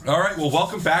All right, well,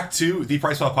 welcome back to the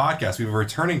Price Well Podcast. We have a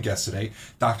returning guest today,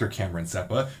 Dr. Cameron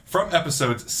Sepah, from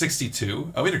episode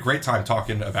 62. We had a great time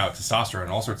talking about testosterone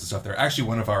and all sorts of stuff. They're actually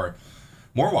one of our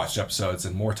more watched episodes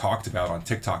and more talked about on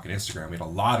TikTok and Instagram. We had a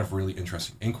lot of really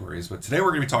interesting inquiries, but today we're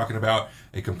going to be talking about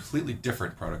a completely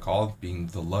different protocol, being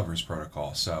the Lovers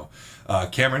Protocol. So,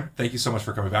 Cameron, thank you so much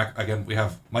for coming back. Again, we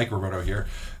have Mike Roboto here,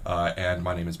 and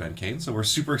my name is Ben Kane. So we're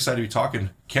super excited to be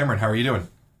talking. Cameron, how are you doing?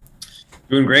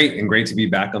 Doing great, and great to be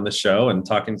back on the show and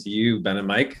talking to you, Ben and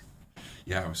Mike.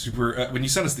 Yeah, I'm super. When you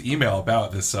sent us the email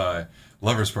about this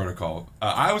Lovers Protocol,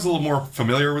 I was a little more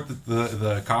familiar with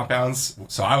the compounds,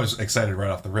 so I was excited right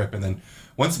off the rip. And then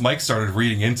once Mike started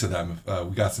reading into them,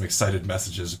 we got some excited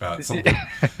messages about some of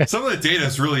the data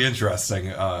is really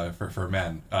interesting for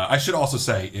men. I should also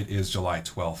say it is July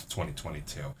 12th,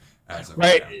 2022.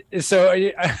 Right.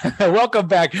 So welcome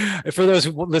back for those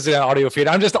who listen on audio feed.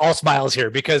 I'm just all smiles here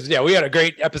because we had a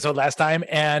great episode last time,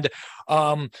 and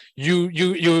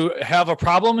you have a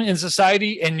problem in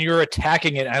society and you're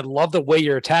attacking it. I love the way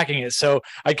you're attacking it. So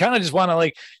I kind of just want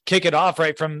to kick it off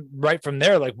right from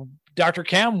there. Like, Dr.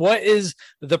 Cam, what is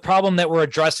the problem that we're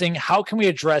addressing? How can we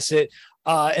address it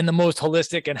in the most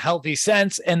holistic and healthy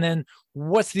sense? And then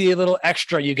what's the little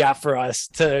extra you got for us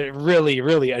to really,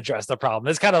 really address the problem?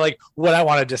 That's kind of like what I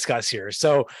want to discuss here.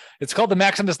 So it's called the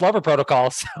Maximus Lover Protocol.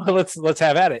 So let's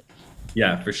have at it.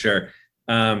 Yeah, for sure.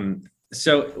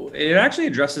 So it actually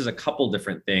addresses a couple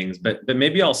different things, but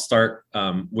maybe I'll start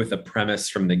with a premise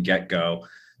from the get-go,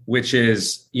 which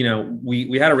is,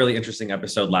 we had a really interesting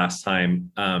episode last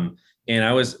time. And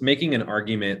I was making an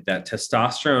argument that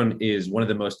testosterone is one of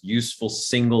the most useful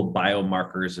single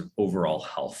biomarkers of overall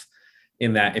health.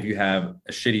 In that if you have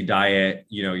a shitty diet,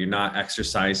 you're not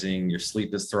exercising, your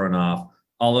sleep is thrown off,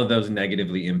 all of those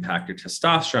negatively impact your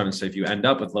testosterone. So if you end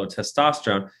up with low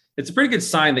testosterone, it's a pretty good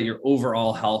sign that your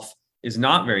overall health is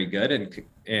not very good.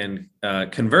 And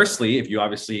conversely, if you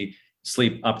obviously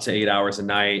sleep up to 8 hours a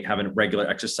night, have a regular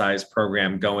exercise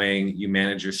program going, you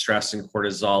manage your stress and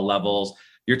cortisol levels,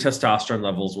 your testosterone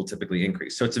levels will typically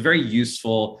increase. So it's a very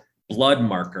useful blood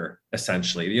marker,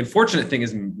 essentially. The unfortunate thing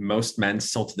is most men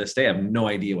still to this day have no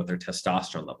idea what their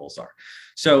testosterone levels are.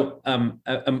 So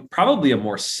probably a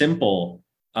more simple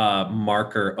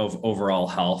marker of overall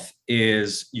health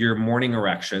is your morning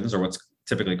erections, or what's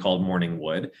typically called morning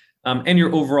wood, and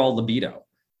your overall libido.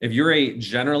 If you're a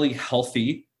generally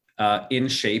healthy, in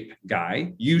shape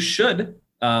guy, you should,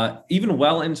 even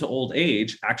well into old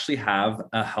age, actually have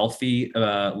a healthy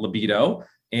libido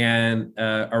and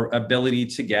our ability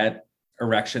to get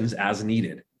erections as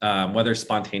needed, whether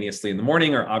spontaneously in the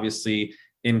morning or obviously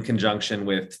in conjunction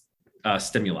with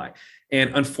stimuli.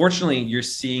 And unfortunately, you're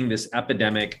seeing this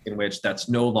epidemic in which that's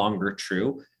no longer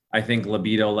true. I think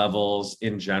libido levels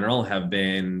in general have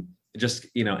been just,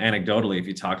 anecdotally, if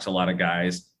you talk to a lot of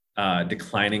guys,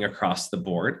 declining across the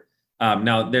board.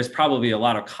 Now, there's probably a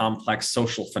lot of complex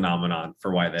social phenomenon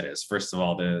for why that is. First of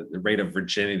all, the rate of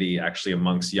virginity actually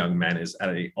amongst young men is at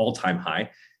an all-time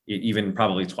high, even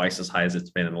probably twice as high as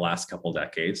it's been in the last couple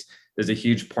decades. There's a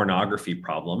huge pornography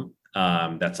problem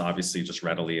that's obviously just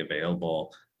readily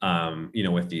available,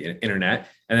 with the internet.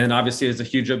 And then obviously there's a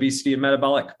huge obesity and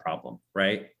metabolic problem,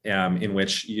 right? In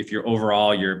which if your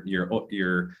overall,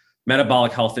 your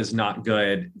metabolic health is not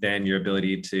good, then your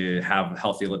ability to have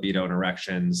healthy libido and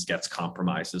erections gets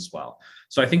compromised as well.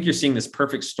 So I think you're seeing this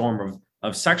perfect storm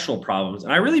of sexual problems.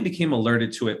 And I really became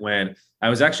alerted to it when I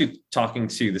was actually talking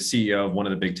to the CEO of one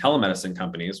of the big telemedicine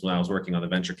companies when I was working on the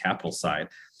venture capital side.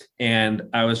 And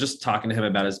I was just talking to him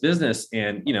about his business,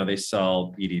 and, they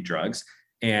sell ED drugs.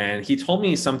 And he told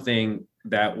me something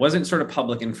that wasn't sort of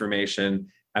public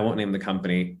information. I won't name the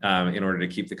company in order to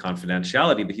keep the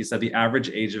confidentiality, but he said the average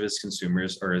age of his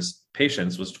consumers or his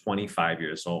patients was 25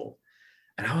 years old.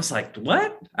 And I was like,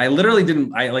 what? I literally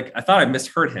didn't, I thought I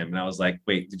misheard him. And I was like,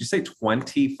 wait, did you say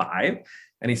 25?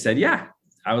 And he said, yeah.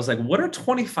 I was like, what are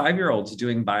 25-year-olds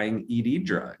doing buying ED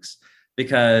drugs?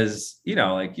 Because,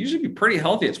 you should be pretty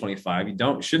healthy at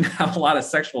 25. Shouldn't have a lot of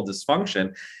sexual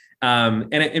dysfunction.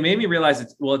 And it made me realize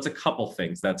it's a couple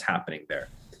things that's happening there.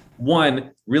 One,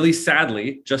 really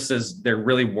sadly, just as there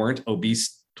really weren't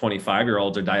obese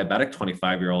 25-year-olds or diabetic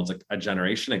 25-year-olds a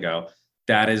generation ago,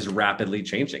 that is rapidly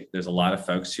changing. There's a lot of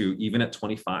folks who, even at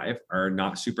 25, are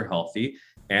not super healthy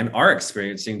and are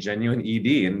experiencing genuine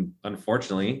ED, and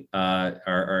unfortunately,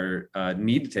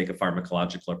 need to take a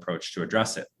pharmacological approach to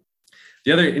address it.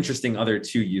 The other interesting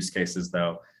two use cases,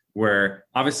 though, where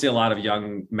obviously a lot of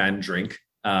young men drink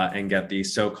and get the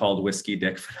so-called whiskey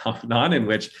dick phenomenon, in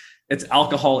which it's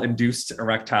alcohol-induced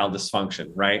erectile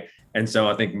dysfunction, right? And so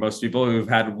I think most people who've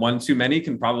had one too many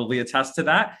can probably attest to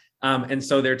that. And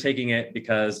so they're taking it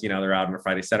because, they're out on a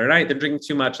Friday, Saturday night, they're drinking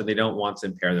too much and they don't want to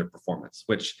impair their performance,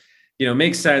 which,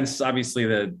 makes sense. Obviously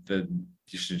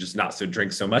you should just not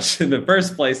drink so much in the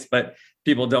first place, but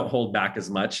people don't hold back as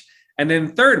much. And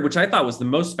then third, which I thought was the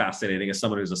most fascinating as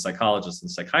someone who's a psychologist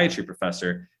and psychiatry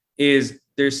professor, is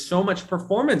there's so much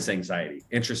performance anxiety,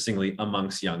 interestingly,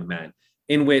 amongst young men,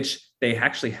 in which they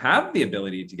actually have the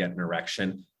ability to get an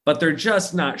erection, but they're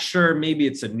just not sure. Maybe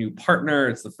it's a new partner,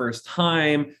 it's the first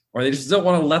time, or they just don't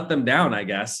want to let them down, I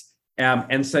guess.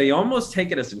 And so you almost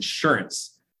take it as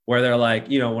insurance, where they're like,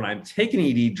 when I'm taking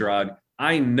an ED drug,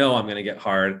 I know I'm going to get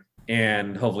hard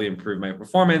and hopefully improve my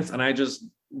performance. And I just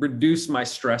reduce my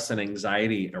stress and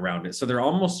anxiety around it. So they're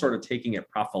almost sort of taking it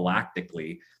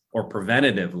prophylactically or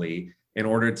preventatively in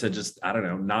order to just, I don't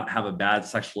know, not have a bad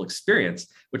sexual experience,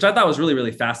 which I thought was really,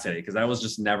 really fascinating, because that was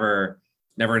just never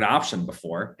an option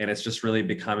before. And it's just really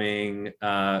becoming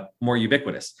more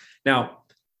ubiquitous. Now,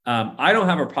 I don't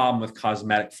have a problem with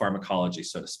cosmetic pharmacology,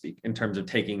 so to speak, in terms of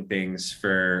taking things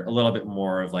for a little bit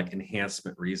more of like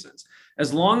enhancement reasons.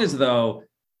 As long as, though,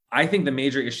 I think the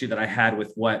major issue that I had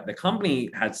with what the company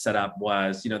had set up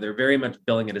was, they're very much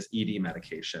billing it as ED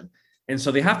medication. And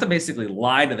so they have to basically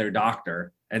lie to their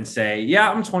doctor and say,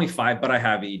 yeah, I'm 25, but I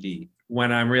have ED,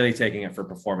 when I'm really taking it for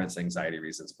performance anxiety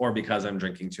reasons, or because I'm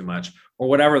drinking too much, or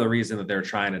whatever the reason that they're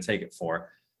trying to take it for.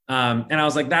 And I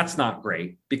was like, that's not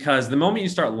great, because the moment you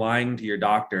start lying to your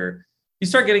doctor, you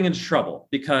start getting into trouble,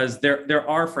 because there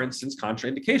are, for instance,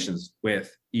 contraindications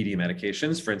with ED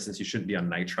medications. For instance, you shouldn't be on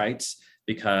nitrites,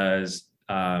 because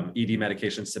ED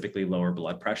medications typically lower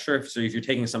blood pressure. So if you're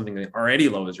taking something that already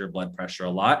lowers your blood pressure a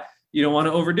lot, you don't want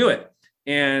to overdo it.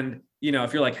 And,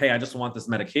 if you're like, hey, I just want this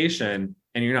medication,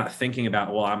 and you're not thinking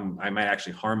about, well, I might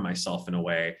actually harm myself in a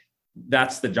way,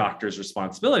 that's the doctor's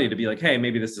responsibility to be like, hey,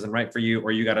 maybe this isn't right for you,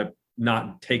 or you got to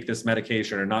not take this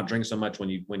medication or not drink so much when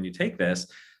you take this,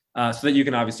 so that you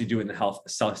can obviously do it in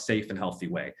a safe and healthy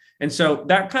way. And so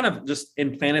that kind of just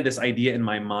implanted this idea in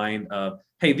my mind of,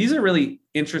 hey, these are really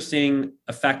interesting,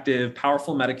 effective,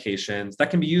 powerful medications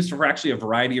that can be used for actually a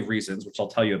variety of reasons, which I'll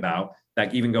tell you about,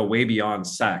 that even go way beyond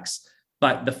sex.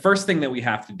 But the first thing that we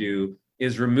have to do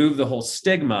is remove the whole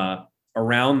stigma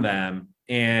around them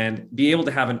and be able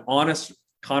to have an honest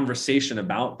conversation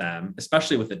about them,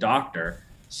 especially with the doctor,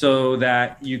 so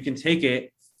that you can take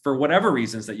it for whatever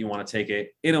reasons that you want to take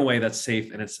it in a way that's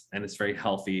safe and it's very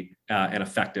healthy and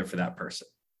effective for that person.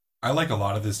 I like a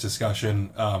lot of this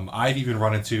discussion. I've even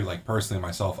run into, like, personally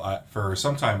myself, for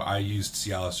some time I used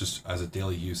Cialis just as a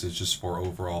daily usage, just for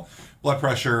overall blood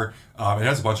pressure. It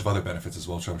has a bunch of other benefits as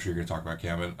well, which I'm sure you're going to talk about,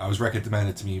 Cam. And I was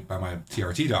recommended to me by my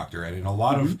TRT doctor, and in a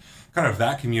lot of kind of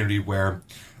that community where,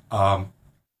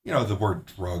 the word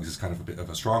drugs is kind of a bit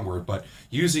of a strong word, but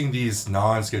using these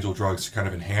non-scheduled drugs to kind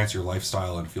of enhance your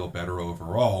lifestyle and feel better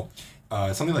overall,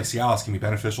 something like Cialis can be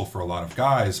beneficial for a lot of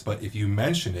guys. But if you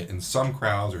mention it in some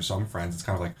crowds or some friends, it's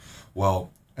kind of like,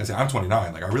 well, I say, I'm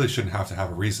 29, like, I really shouldn't have to have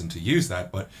a reason to use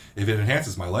that, but if it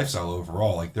enhances my lifestyle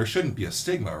overall, like, there shouldn't be a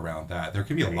stigma around that. There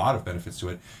can be a lot of benefits to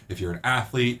it. If you're an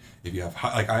athlete, if you have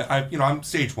high, like, I'm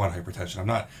stage 1 hypertension. I'm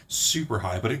not super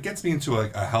high, but it gets me into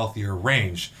a healthier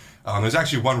range. There's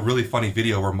actually one really funny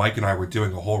video where Mike and I were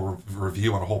doing a whole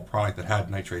review on a whole product that had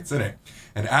nitrates in it.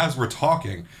 And as we're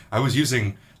talking, I was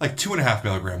using like 2.5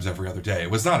 milligrams every other day. It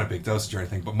was not a big dosage or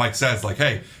anything, but Mike says, like,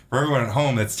 hey, for everyone at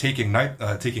home that's taking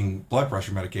blood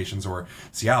pressure medications or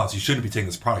Cialis, you shouldn't be taking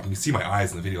this product. And you see my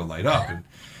eyes in the video light up. And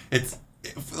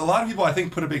a lot of people, I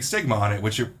think, put a big stigma on it,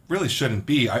 which it really shouldn't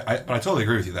be. But I totally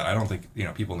agree with you that I don't think,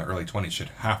 people in their early 20s should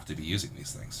have to be using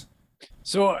these things.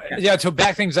 So to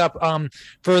back things up,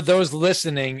 for those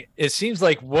listening, it seems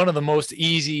like one of the most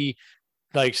easy,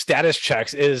 like, status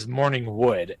checks is morning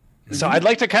wood. So I'd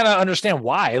like to kind of understand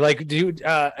why, like,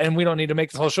 and we don't need to make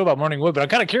this whole show about morning wood, but I'm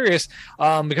kind of curious,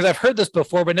 because I've heard this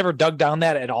before, but never dug down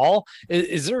that at all.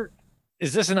 Is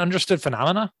this an understood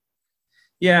phenomena?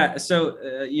 Yeah. So,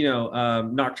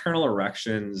 nocturnal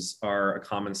erections are a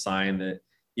common sign that,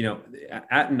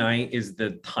 at night is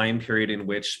the time period in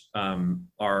which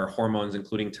our hormones,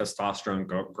 including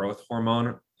testosterone growth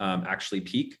hormone, actually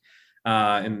peak.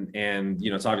 And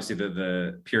it's obviously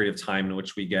the period of time in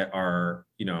which we get our,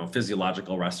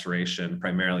 physiological restoration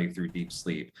primarily through deep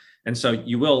sleep. And so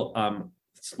you will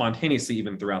spontaneously,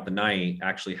 even throughout the night,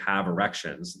 actually have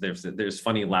erections. There's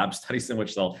funny lab studies in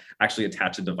which they'll actually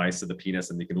attach a device to the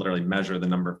penis, and you can literally measure the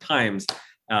number of times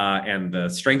and the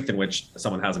strength in which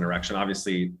someone has an erection.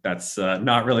 Obviously, that's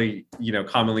not really,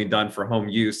 commonly done for home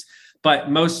use, but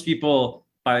most people,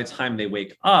 by the time they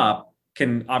wake up,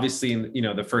 can obviously, in,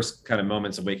 the first kind of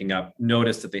moments of waking up,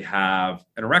 notice that they have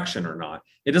an erection or not.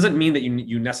 It doesn't mean that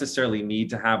you necessarily need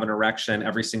to have an erection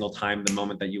every single time the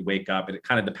moment that you wake up. It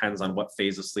kind of depends on what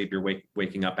phase of sleep you're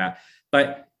waking up at.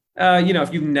 But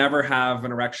if you never have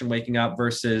an erection waking up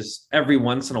versus every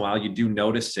once in a while you do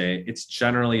notice it, it's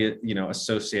generally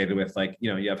associated with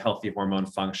you have healthy hormone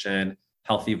function,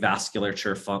 healthy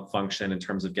vasculature function in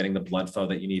terms of getting the blood flow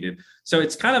that you needed. So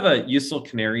it's kind of a useful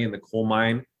canary in the coal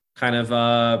mine kind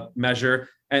of measure.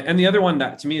 And the other one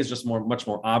that to me is just much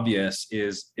more obvious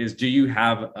is do you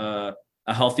have a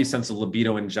healthy sense of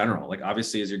libido in general? Like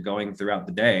obviously as you're going throughout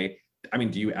the day, I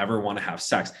mean, do you ever want to have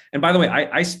sex? And by the way,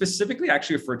 I specifically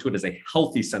actually refer to it as a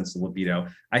healthy sense of libido.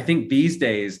 I think these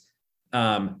days,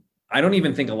 I don't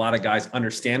even think a lot of guys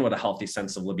understand what a healthy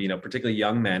sense of libido, particularly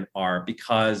young men, are,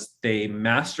 because they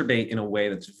masturbate in a way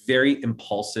that's very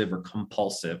impulsive or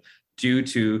compulsive due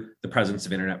to the presence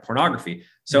of internet pornography.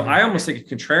 So I almost take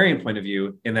a contrarian point of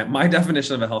view in that my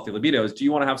definition of a healthy libido is, do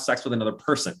you want to have sex with another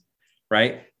person,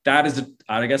 right? That is,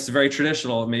 I guess, a very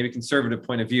traditional, maybe conservative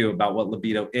point of view about what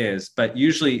libido is. But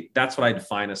usually that's what I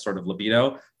define as sort of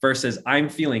libido versus I'm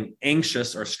feeling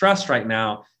anxious or stressed right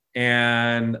now.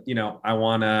 And, I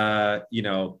want to,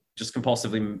 just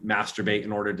compulsively masturbate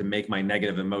in order to make my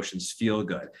negative emotions feel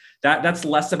good. That's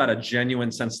less about a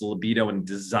genuine sense of libido and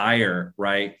desire,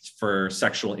 right, for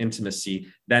sexual intimacy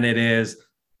than it is,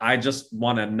 I just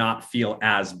want to not feel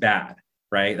as bad,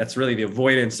 right? That's really the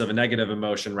avoidance of a negative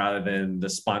emotion rather than the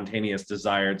spontaneous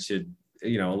desire to,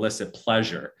 elicit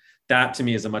pleasure. That to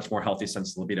me is a much more healthy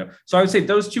sense of libido. So I would say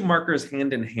those two markers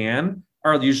hand in hand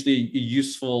are usually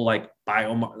useful, like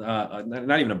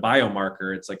not even a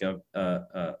biomarker. It's like a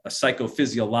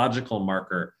psychophysiological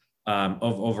marker of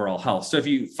overall health. So if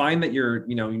you find that you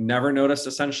never notice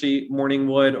essentially morning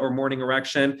wood or morning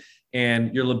erection,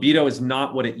 and your libido is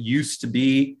not what it used to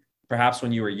be, perhaps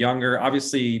when you were younger.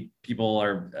 Obviously, people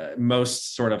are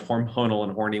most sort of hormonal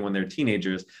and horny when they're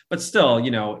teenagers, but still,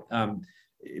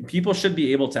 people should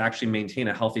be able to actually maintain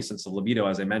a healthy sense of libido,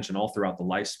 as I mentioned, all throughout the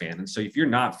lifespan. And so if you're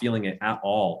not feeling it at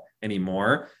all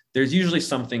anymore, there's usually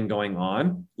something going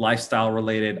on, lifestyle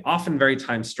related, often very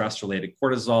time stress related.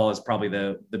 Cortisol is probably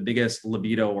the biggest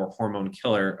libido or hormone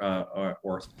killer,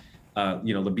 or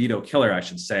libido killer, I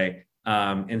should say.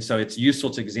 And so it's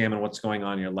useful to examine what's going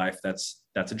on in your life that's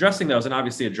addressing those, and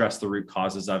obviously address the root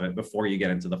causes of it before you get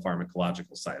into the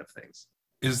pharmacological side of things.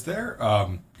 Is there,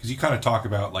 because you kind of talk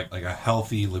about like a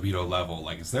healthy libido level,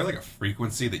 like is there like a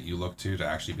frequency that you look to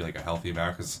actually be like a healthy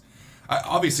amount? Because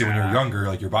obviously when you're younger,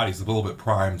 like your body's a little bit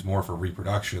primed more for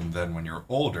reproduction than when you're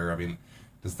older. I mean,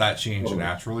 does that change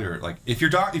naturally, or like if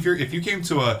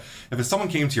someone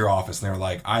came to your office and they were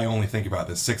like, I only think about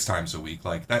this 6 times a week,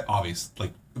 like that obvious,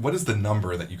 like what is the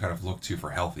number that you kind of look to for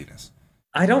healthiness?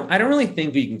 I don't really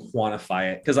think we can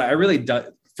quantify it, because I really do.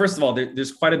 First of all,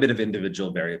 there's quite a bit of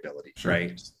individual variability, sure,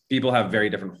 right? People have very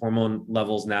different hormone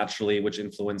levels naturally, which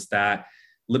influence that.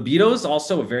 Libido is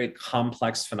also a very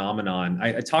complex phenomenon.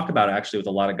 I talk about it actually with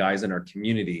a lot of guys in our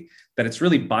community, that it's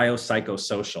really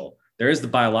biopsychosocial. There is the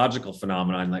biological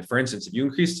phenomenon. Like for instance, if you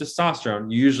increase testosterone,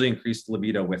 you usually increase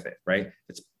libido with it, right?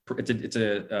 It's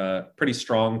a pretty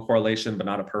strong correlation, but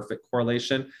not a perfect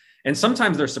correlation. And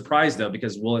sometimes they're surprised though,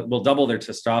 because we'll double their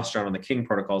testosterone on the King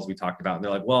protocols we talked about. And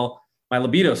they're like, well, my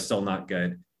libido is still not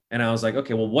good. And I was like,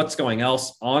 okay, well, what's going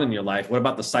else on in your life? What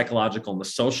about the psychological and the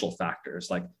social factors?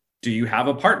 Like, do you have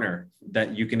a partner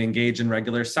that you can engage in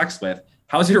regular sex with?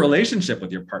 How's your relationship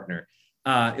with your partner?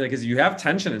 As you have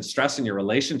tension and stress in your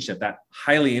relationship, that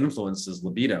highly influences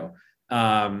libido.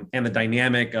 And the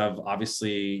dynamic of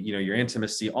obviously, your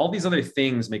intimacy, all these other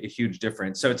things make a huge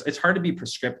difference. So it's hard to be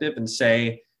prescriptive and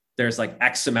say there's like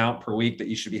X amount per week that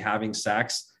you should be having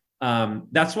sex.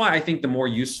 That's why I think the more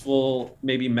useful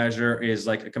maybe measure is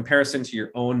like a comparison to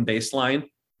your own baseline,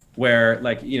 where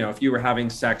if you were having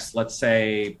sex, let's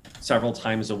say several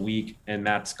times a week, and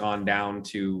that's gone down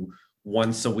to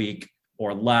once a week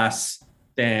or less,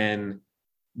 then,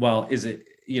 well, is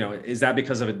that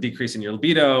because of a decrease in your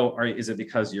libido, or is it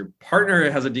because your partner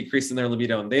has a decrease in their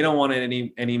libido and they don't want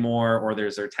it anymore, or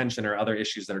there's their tension or other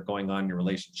issues that are going on in your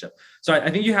relationship? So I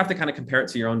think you have to kind of compare it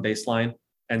to your own baseline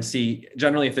and see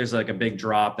generally if there's like a big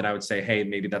drop, that I would say, hey,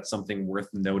 maybe that's something worth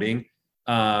noting.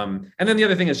 And then the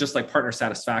other thing is just like partner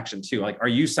satisfaction too. Like, are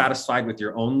you satisfied with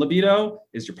your own libido?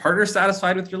 Is your partner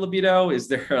satisfied with your libido? Is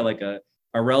there like a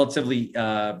relatively,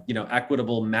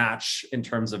 equitable match in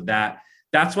terms of that?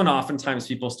 That's when oftentimes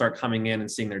people start coming in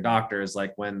and seeing their doctors,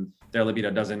 like when their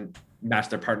libido doesn't match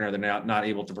their partner, they're not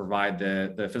able to provide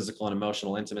the physical and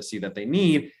emotional intimacy that they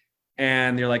need.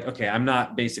 And you're like, okay, I'm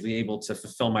not basically able to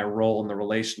fulfill my role in the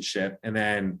relationship. And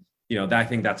then, I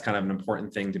think that's kind of an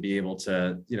important thing to be able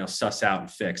to, suss out and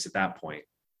fix at that point.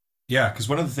 Yeah, because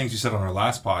one of the things you said on our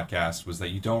last podcast was that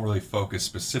you don't really focus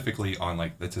specifically on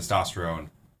like the testosterone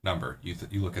number. You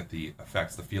look at the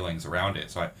effects, the feelings around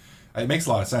it. So it makes a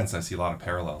lot of sense. I see a lot of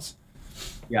parallels.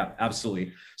 Yeah,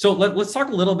 absolutely. So let's talk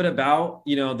a little bit about,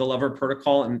 the Lover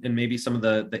protocol and maybe some of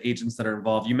the agents that are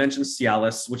involved. You mentioned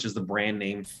Cialis, which is the brand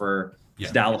name for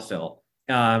tadalafil.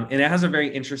 And it has a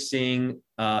very interesting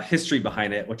history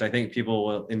behind it, which I think people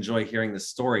will enjoy hearing this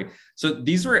story. So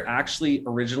these were actually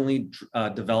originally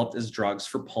developed as drugs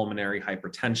for pulmonary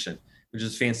hypertension, which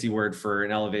is a fancy word for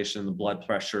an elevation in the blood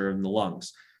pressure in the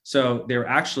lungs. So they're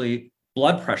actually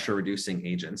blood pressure reducing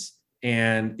agents.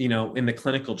 And, in the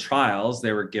clinical trials,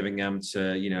 they were giving them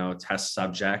to, test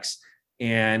subjects.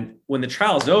 And when the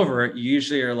trial's over, you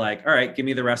usually are like, all right, give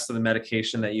me the rest of the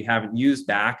medication that you haven't used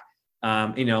back.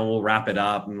 We'll wrap it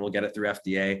up and we'll get it through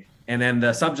FDA. And then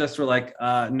the subjects were like,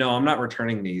 no, I'm not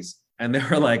returning these. And they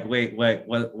were like, wait,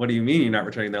 what do you mean you're not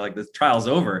returning? They're like, the trial's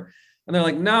over. And they're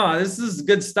like, no, this is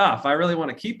good stuff. I really want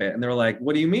to keep it. And they're like,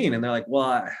 what do you mean? And they're like,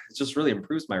 well, it just really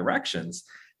improves my erections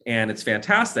and it's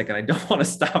fantastic. And I don't want to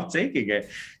stop taking it.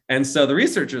 And so the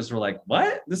researchers were like,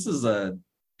 what? This is a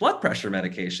blood pressure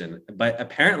medication, but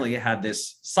apparently it had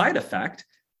this side effect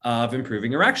of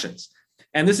improving erections.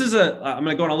 And this is I'm going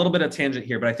to go on a little bit of tangent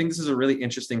here, but I think this is a really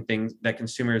interesting thing that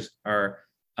consumers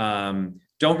don't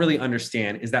really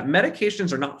understand is that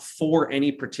medications are not for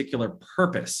any particular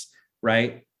purpose,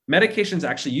 right? Medications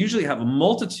actually usually have a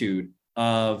multitude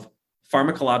of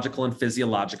pharmacological and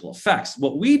physiological effects.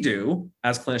 What we do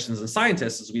as clinicians and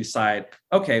scientists is we decide,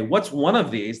 okay, what's one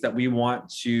of these that we want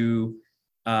to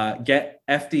get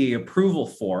FDA approval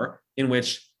for, in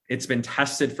which it's been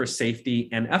tested for safety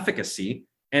and efficacy,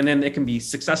 and then it can be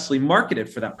successfully marketed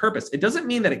for that purpose. It doesn't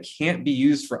mean that it can't be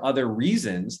used for other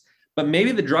reasons, but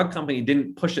maybe the drug company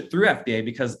didn't push it through FDA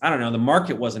because, I don't know, the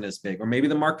market wasn't as big, or maybe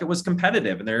the market was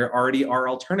competitive and there already are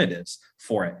alternatives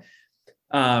for it.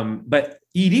 But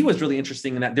ED was really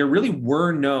interesting in that there really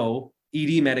were no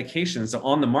ED medications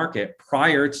on the market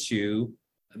prior to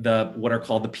what are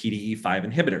called the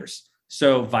PDE5 inhibitors.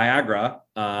 So Viagra,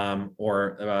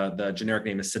 or the generic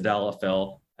name is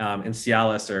sildenafil, and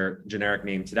Cialis, or generic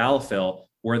name tadalafil,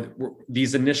 were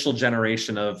these initial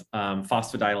generation of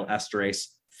phosphatidylesterace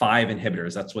 5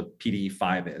 inhibitors. That's what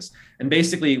PDE5 is. And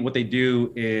basically what they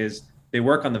do is they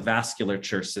work on the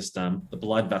vasculature system, the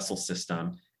blood vessel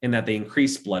system, in that they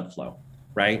increase blood flow,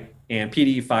 right? And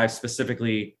PDE5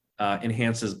 specifically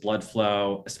enhances blood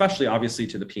flow, especially obviously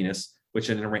to the penis, which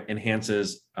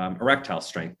enhances erectile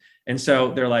strength. And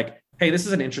so they're like, hey, this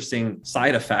is an interesting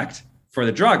side effect for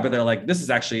the drug, but they're like, this is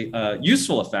actually a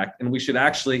useful effect and we should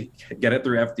actually get it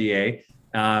through FDA.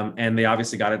 And they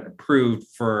obviously got it approved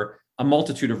for a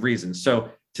multitude of reasons. So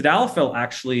tadalafil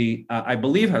actually, I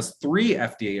believe, has 3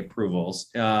 FDA approvals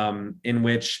in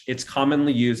which it's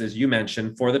commonly used, as you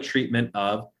mentioned, for the treatment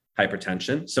of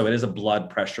hypertension. So it is a blood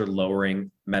pressure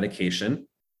lowering medication.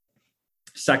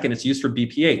 Second, it's used for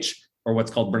BPH, or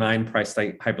what's called benign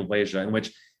prostate hyperplasia, in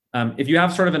which if you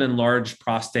have sort of an enlarged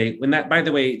prostate, when that, by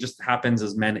the way, just happens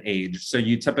as men age. So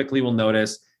you typically will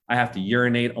notice I have to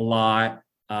urinate a lot.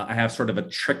 I have sort of a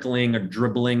trickling or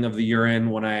dribbling of the urine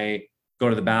when I go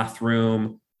to the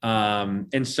bathroom.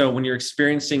 And so when you're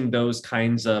experiencing those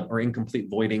kinds of, or incomplete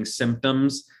voiding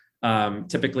symptoms,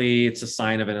 typically it's a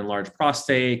sign of an enlarged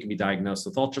prostate. It can be diagnosed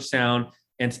with ultrasound,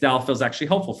 and tadalafil is actually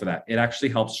helpful for that. It actually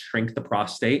helps shrink the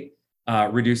prostate,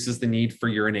 reduces the need for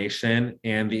urination,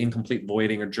 and the incomplete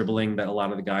voiding or dribbling that a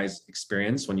lot of the guys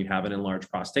experience when you have an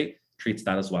enlarged prostate treats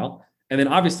that as well. And then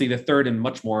obviously the third and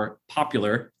much more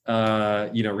popular,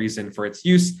 reason for its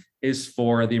use is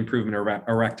for the improvement of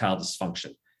erectile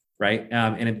dysfunction, right?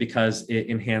 And because it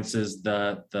enhances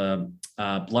the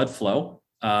blood flow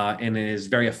and it is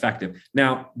very effective.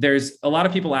 Now, there's a lot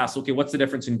of people ask, okay, what's the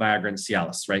difference between Viagra and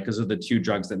Cialis, right? Because of the 2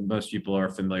 drugs that most people are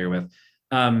familiar with.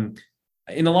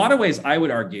 In a lot of ways, I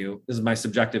would argue, this is my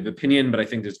subjective opinion, but I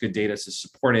think there's good data to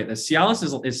support it, that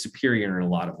Cialis is superior in a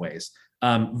lot of ways.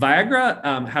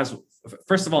 Viagra has,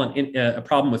 first of all, a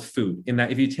problem with food, in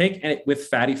that if you take it with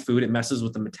fatty food, it messes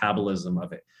with the metabolism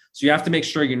of it. So you have to make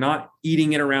sure you're not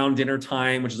eating it around dinner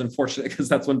time, which is unfortunate because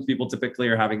that's when people typically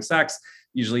are having sex,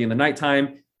 usually in the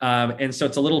nighttime. And so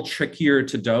it's a little trickier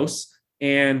to dose,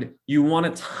 and you want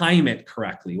to time it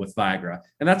correctly with Viagra.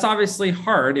 And that's obviously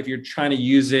hard if you're trying to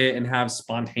use it and have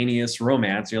spontaneous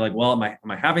romance. You're like, well,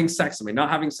 am I having sex? Am I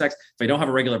not having sex? If I don't have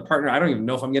a regular partner, I don't even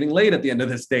know if I'm getting laid at the end of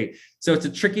this date. So it's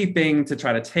a tricky thing to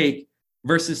try to take,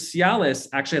 versus Cialis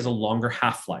actually has a longer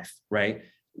half-life, right?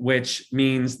 Which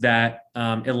means that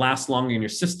it lasts longer in your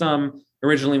system.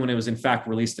 Originally, when it was in fact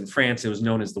released in France, it was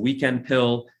known as the weekend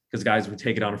pill because guys would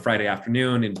take it on a Friday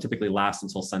afternoon and typically last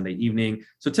until Sunday evening.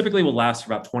 So typically will last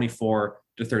for about 24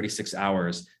 to 36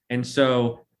 hours. And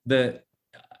so the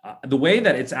way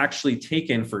that it's actually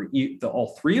taken for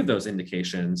all three of those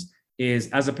indications is,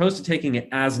 as opposed to taking it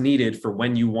as needed for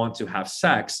when you want to have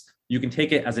sex, you can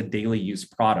take it as a daily use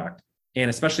product. And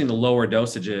especially in the lower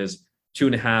dosages,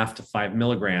 2.5 to 5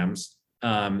 milligrams,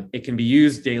 it can be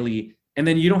used daily. And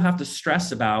then you don't have to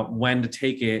stress about when to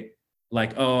take it.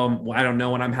 Like, oh, I don't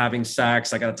know when I'm having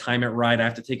sex. I got to time it right. I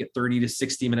have to take it 30 to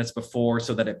 60 minutes before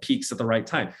so that it peaks at the right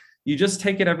time. You just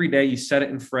take it every day. You set it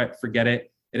and forget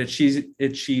it. It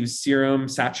achieves serum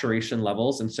saturation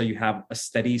levels. And so you have a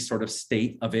steady sort of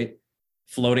state of it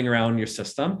floating around your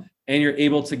system, and you're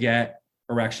able to get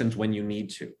erections when you need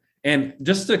to. And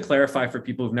just to clarify for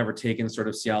people who've never taken sort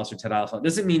of Cialis or Tadalafil, it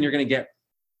doesn't mean you're going to get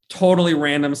totally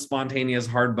random, spontaneous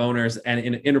hard boners and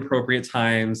in inappropriate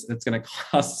times. It's going to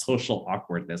cause social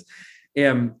awkwardness.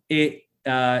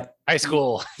 High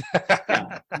school.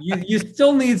 Yeah, you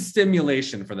still need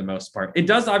stimulation for the most part. It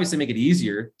does obviously make it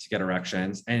easier to get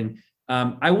erections. And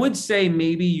I would say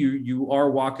maybe you are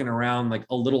walking around like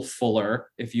a little fuller,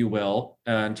 if you will,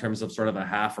 in terms of sort of a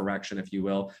half erection, if you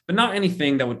will, but not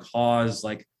anything that would cause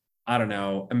like, I don't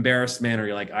know, embarrassment, or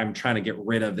you're like, I'm trying to get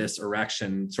rid of this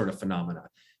erection sort of phenomena.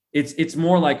 It's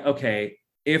more like, okay,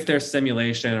 if there's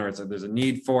stimulation or there's a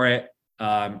need for it,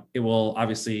 it will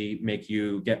obviously make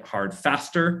you get hard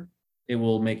faster. It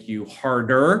will make you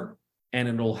harder, and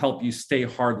it will help you stay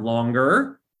hard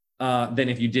longer than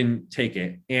if you didn't take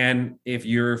it. And if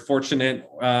you're fortunate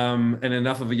and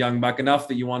enough of a young buck enough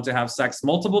that you want to have sex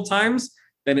multiple times,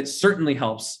 then it certainly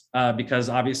helps because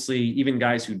obviously even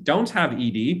guys who don't have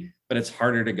ED, but it's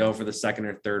harder to go for the second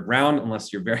or third round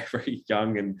unless you're very, very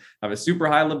young and have a super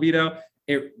high libido,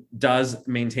 it does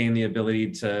maintain the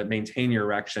ability to maintain your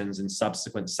erections in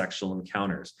subsequent sexual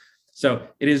encounters. So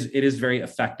it is very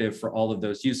effective for all of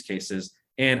those use cases.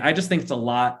 And I just think it's a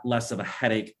lot less of a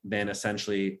headache than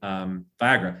essentially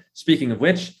Viagra. Speaking of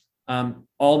which,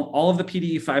 all of the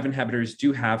PDE5 inhibitors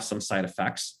do have some side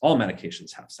effects. All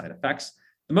medications have side effects.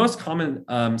 The most common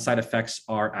side effects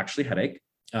are actually headache,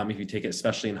 if you take it,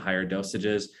 especially in higher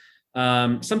dosages.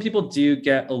 Some people do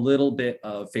get a little bit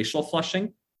of facial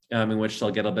flushing, in which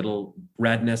they'll get a bit of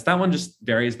redness. That one just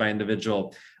varies by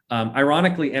individual.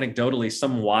 Ironically, anecdotally,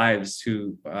 some wives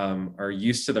who are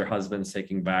used to their husbands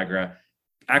taking Viagra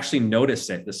actually notice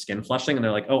it, the skin flushing, and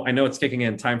they're like, oh, I know it's kicking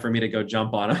in, time for me to go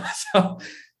jump on him. So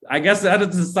I guess that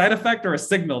is a side effect or a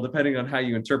signal, depending on how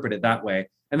you interpret it that way.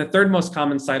 And the third most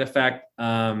common side effect,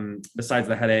 besides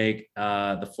the headache,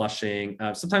 the flushing,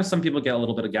 sometimes some people get a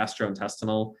little bit of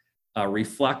gastrointestinal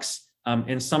reflux,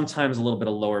 and sometimes a little bit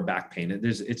of lower back pain.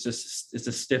 It's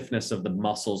a stiffness of the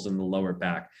muscles in the lower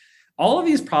back. All of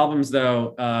these problems,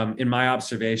 though, in my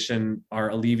observation, are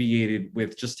alleviated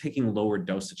with just taking lower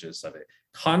dosages of it.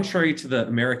 Contrary to the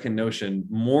American notion,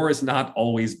 more is not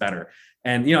always better.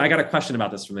 And, I got a question about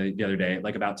this from the other day,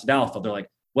 like about Tadalafil. They're like,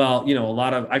 well,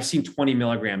 I've seen 20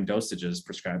 milligram dosages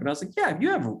prescribed. And I was like, yeah, if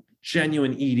you have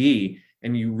genuine ED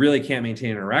and you really can't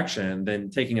maintain an erection, then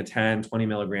taking a 10, 20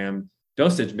 milligram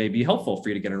dosage may be helpful for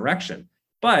you to get an erection.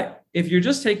 But if you're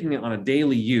just taking it on a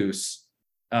daily use,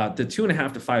 the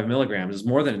 2.5 to 5 milligrams is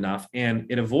more than enough, and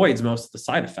it avoids most of the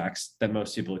side effects that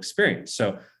most people experience.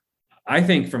 So I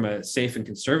think from a safe and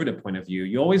conservative point of view,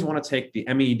 you always want to take the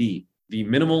MED, the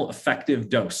minimal effective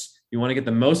dose. You want to get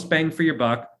the most bang for your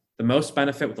buck, the most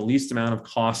benefit with the least amount of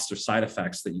costs or side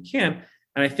effects that you can.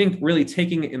 And I think really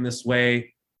taking it in this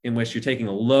way, in which you're taking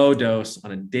a low dose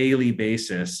on a daily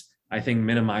basis, I think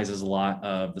minimizes a lot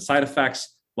of the side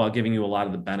effects while giving you a lot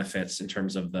of the benefits in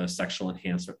terms of the sexual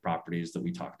enhancement properties that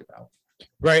we talked about.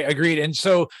 Right. Agreed. And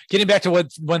so getting back to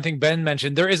what one thing Ben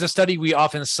mentioned, there is a study we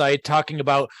often cite talking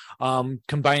about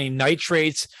combining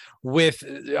nitrates with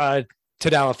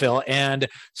Tadalafil. And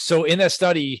so in that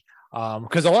study,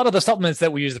 because a lot of the supplements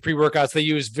that we use, the pre-workouts, they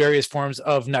use various forms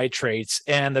of nitrates,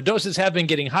 and the doses have been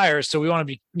getting higher. So we want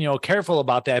to be, careful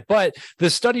about that. But the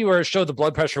study where it showed the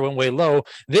blood pressure went way low,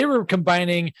 they were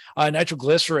combining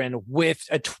nitroglycerin with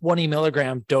a 20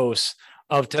 milligram dose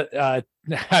of, I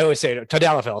always say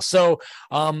Tadalafil. So,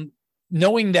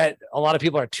 knowing that a lot of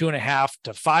people are 2.5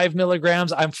 to 5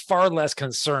 milligrams, I'm far less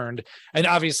concerned. And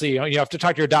obviously, you have to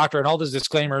talk to your doctor and all those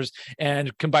disclaimers,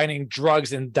 and combining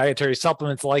drugs and dietary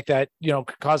supplements like that,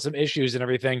 could cause some issues and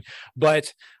everything.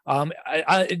 But,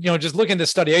 just looking at this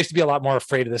study, I used to be a lot more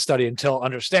afraid of the study until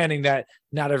understanding that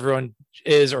not everyone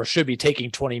is or should be taking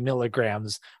 20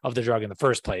 milligrams of the drug in the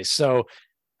first place. So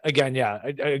again, yeah, I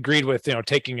agreed with,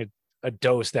 taking a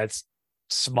dose that's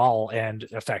small and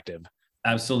effective.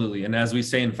 Absolutely. And as we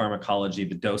say in pharmacology,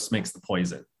 the dose makes the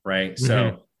poison, right?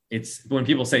 So it's when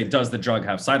people say, does the drug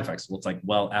have side effects? Well, it's like,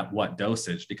 well, at what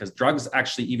dosage? Because drugs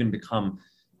actually even become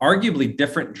arguably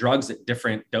different drugs at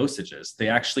different dosages. They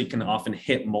actually can often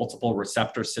hit multiple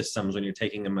receptor systems when you're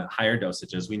taking them at higher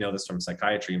dosages. We know this from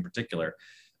psychiatry in particular.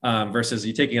 Versus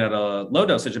you taking it at a low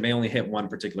dosage, it may only hit one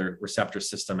particular receptor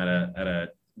system at a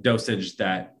dosage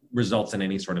that results in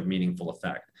any sort of meaningful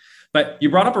effect. But you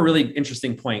brought up a really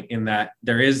interesting point in that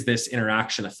there is this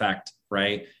interaction effect,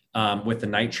 right, with the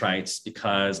nitrites,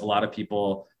 because a lot of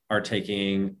people are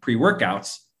taking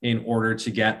pre-workouts in order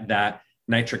to get that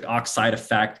nitric oxide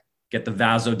effect, get the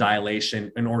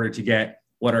vasodilation, in order to get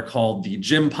what are called the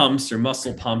gym pumps or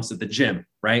muscle pumps at the gym,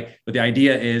 right? But the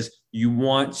idea is you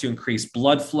want to increase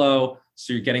blood flow,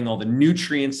 so you're getting all the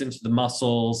nutrients into the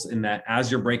muscles, and that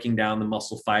as you're breaking down the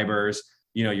muscle fibers,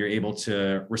 you're able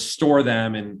to restore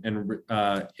them and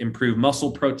improve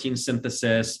muscle protein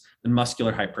synthesis and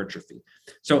muscular hypertrophy.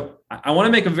 So I want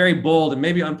to make a very bold and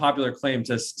maybe unpopular claim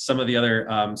to some of the other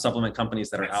supplement companies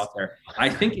that are out there. I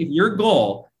think if your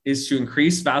goal is to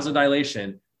increase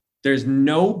vasodilation, there's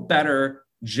no better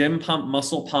gym pump,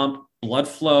 muscle pump, blood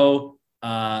flow,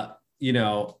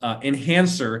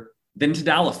 enhancer than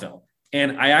tadalafil.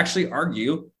 And I actually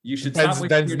argue you should stop.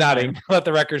 Ben's nodding. Let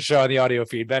the record show on the audio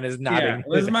feed. Ben is nodding. Yeah,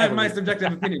 this is my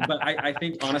subjective opinion, but I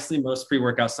think honestly, most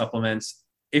pre-workout supplements,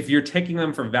 if you're taking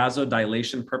them for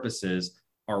vasodilation purposes,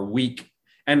 are weak.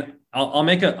 And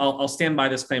I'll stand by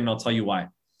this claim and I'll tell you why.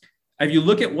 If you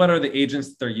look at what are the agents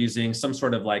that they're using, some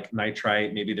sort of like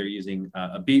nitrite, maybe they're using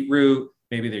a beetroot,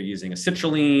 maybe they're using a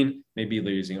citrulline, maybe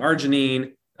they're using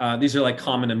arginine. These are like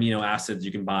common amino acids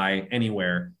you can buy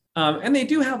anywhere. And they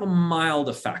do have a mild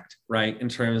effect, right, in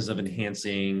terms of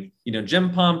enhancing,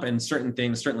 gym pump, and certain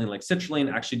things, certainly like citrulline,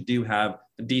 actually do have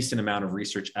a decent amount of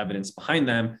research evidence behind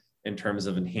them in terms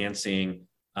of enhancing,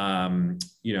 muscle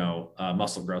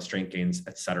growth, strength gains,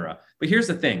 et cetera. But here's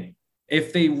the thing.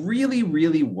 If they really,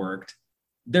 really worked,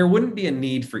 there wouldn't be a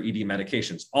need for ED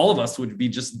medications. All of us would be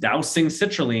just dousing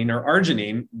citrulline or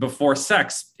arginine before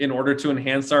sex in order to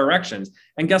enhance our erections.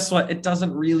 And guess what? It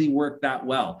doesn't really work that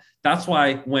well. That's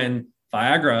why when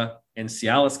Viagra and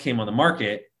Cialis came on the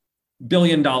market,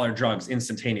 billion-dollar drugs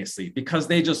instantaneously, because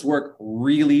they just work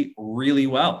really, really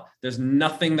well. There's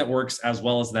nothing that works as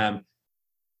well as them.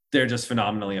 They're just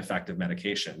phenomenally effective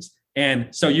medications.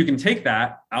 And so you can take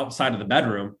that outside of the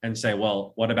bedroom and say,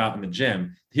 well, what about in the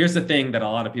gym? Here's the thing that a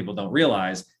lot of people don't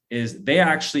realize is they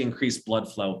actually increase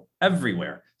blood flow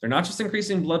everywhere. They're not just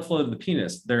increasing blood flow to the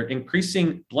penis, they're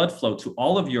increasing blood flow to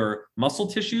all of your muscle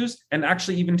tissues and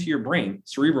actually even to your brain,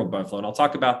 cerebral blood flow. And I'll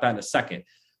talk about that in a second.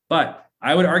 But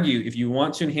I would argue if you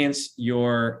want to enhance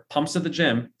your pumps at the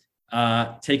gym,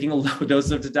 taking a low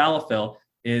dose of tadalafil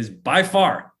is by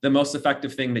far the most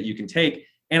effective thing that you can take.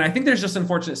 And I think there's just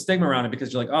unfortunate stigma around it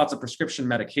because you're like, oh, it's a prescription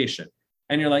medication.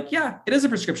 And you're like, yeah, it is a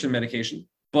prescription medication,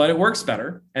 but it works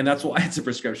better. And that's why it's a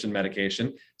prescription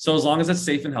medication. So as long as it's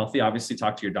safe and healthy, obviously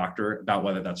talk to your doctor about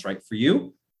whether that's right for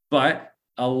you. But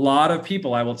a lot of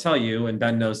people, I will tell you, and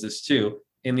Ben knows this too,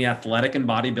 in the athletic and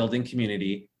bodybuilding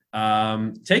community,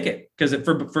 take it because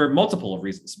for multiple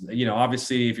reasons.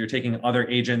 Obviously, if you're taking other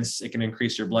agents, it can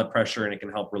increase your blood pressure and it can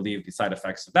help relieve the side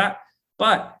effects of that.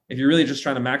 But if you're really just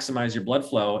trying to maximize your blood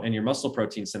flow and your muscle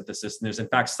protein synthesis, and there's in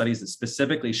fact studies that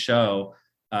specifically show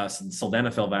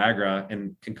sildenafil, Viagra,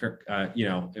 and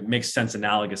it makes sense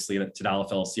analogously that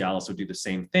tadalafil, Cialis would do the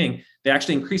same thing. They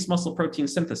actually increase muscle protein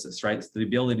synthesis, right? It's the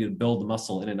ability to build the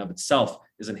muscle in and of itself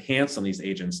is enhanced on these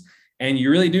agents. And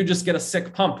you really do just get a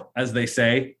sick pump, as they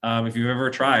say, if you've ever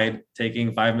tried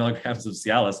taking 5 milligrams of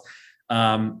Cialis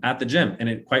at the gym. And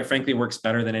it quite frankly works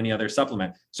better than any other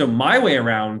supplement. So my way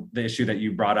around the issue that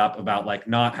you brought up about like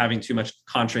not having too much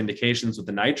contraindications with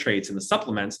the nitrates and the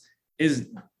supplements is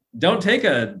don't take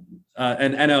an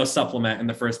NO supplement in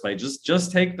the first place.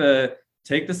 Just take the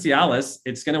Cialis.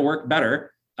 It's going to work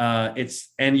better.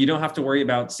 And you don't have to worry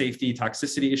about safety,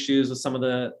 toxicity issues with some of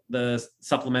the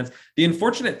supplements. The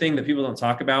unfortunate thing that people don't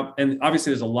talk about, and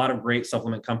obviously there's a lot of great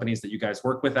supplement companies that you guys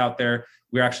work with out there.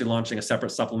 We're actually launching a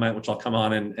separate supplement, which I'll come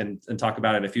on and talk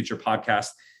about in a future podcast,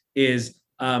 is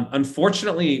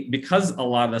unfortunately, because a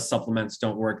lot of the supplements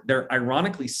don't work, they're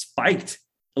ironically spiked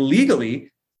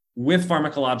illegally with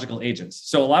pharmacological agents.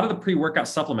 So a lot of the pre-workout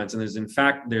supplements, and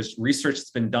there's research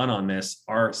that's been done on this,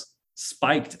 are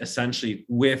spiked essentially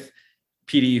with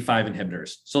PDE5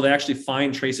 inhibitors. So they actually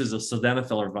find traces of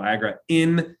sildenafil or Viagra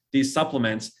in these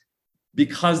supplements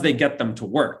because they get them to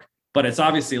work. But it's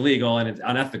obviously illegal and it's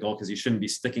unethical because you shouldn't be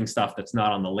sticking stuff that's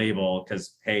not on the label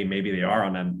because, hey, maybe they are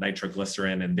on a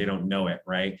nitroglycerin and they don't know it,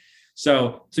 right?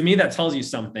 So to me, that tells you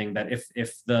something, that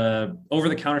if the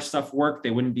over-the-counter stuff worked,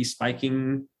 they wouldn't be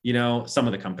spiking, some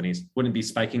of the companies wouldn't be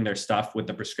spiking their stuff with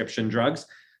the prescription drugs.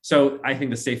 So I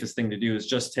think the safest thing to do is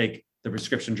just take the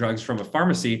prescription drugs from a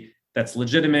pharmacy that's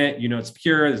legitimate, it's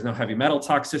pure, there's no heavy metal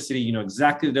toxicity, you know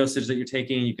exactly the dosage that you're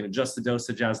taking, you can adjust the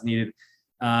dosage as needed.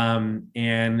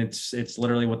 And it's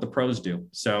literally what the pros do.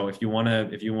 So if you want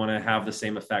to have the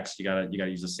same effects, you gotta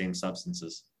use the same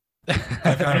substances.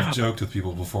 I've kind of joked with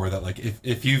people before that, like,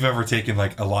 if you've ever taken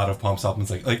like a lot of pump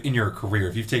supplements, like in your career,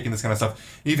 if you've taken this kind of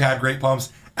stuff, you've had great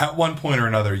pumps, at one point or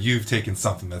another, you've taken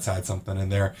something that's had something in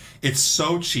there. It's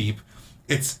so cheap.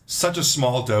 It's such a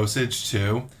small dosage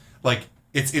too. Like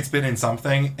it's been in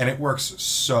something and it works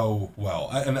so well.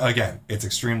 And again, it's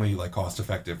extremely like cost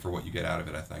effective for what you get out of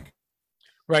it, I think.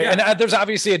 Right. Yeah. And there's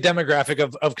obviously a demographic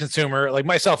of consumer, like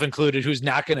myself included, who's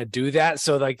not going to do that.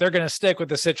 So like they're going to stick with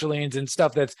the citrulines and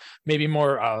stuff that's maybe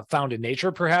more found in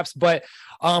nature, perhaps. But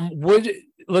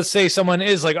let's say someone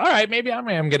is like, all right, maybe I'm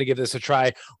going to give this a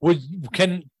try.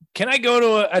 Can I go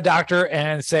to a doctor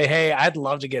and say, hey, I'd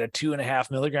love to get a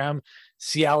 2.5 milligram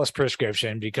Cialis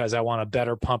prescription because I want a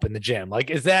better pump in the gym? Like,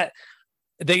 is that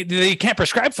they can't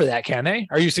prescribe for that, can they?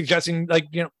 Are you suggesting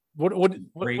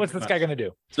what's this guy going to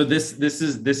do? So this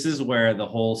is where the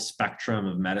whole spectrum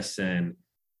of medicine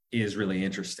is really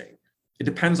interesting. It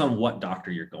depends on what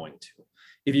doctor you're going to.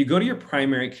 If you go to your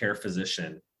primary care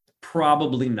physician,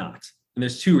 probably not. And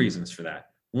there's two reasons for that.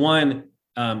 One,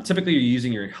 typically you're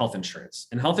using your health insurance,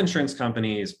 and health insurance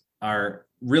companies are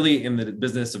really in the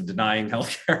business of denying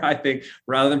healthcare, I think,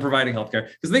 rather than providing healthcare.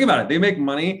 Because think about it, they make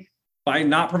money by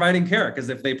not providing care, because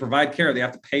if they provide care, they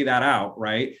have to pay that out,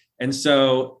 right? And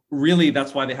so really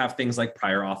that's why they have things like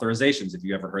prior authorizations, if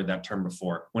you ever heard that term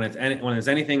before. When it's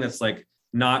anything that's like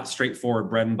not straightforward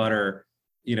bread and butter,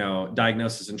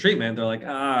 diagnosis and treatment, they're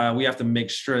like, we have to make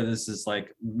sure this is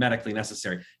like medically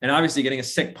necessary. And obviously getting a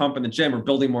sick pump in the gym or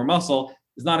building more muscle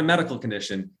is not a medical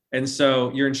condition. And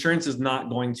so your insurance is not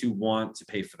going to want to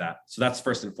pay for that. So that's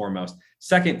first and foremost.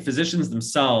 Second, physicians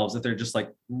themselves, if they're just like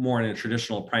more in a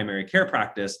traditional primary care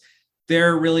practice,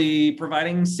 they're really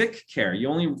providing sick care. You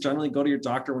only generally go to your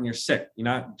doctor when you're sick. You're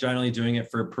not generally doing it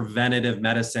for preventative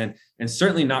medicine, and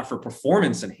certainly not for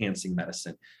performance enhancing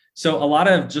medicine. So a lot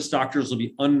of just doctors will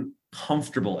be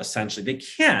uncomfortable, essentially. They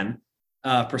can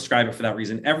prescribe it for that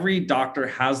reason. Every doctor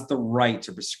has the right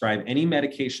to prescribe any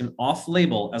medication off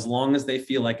label as long as they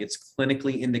feel like it's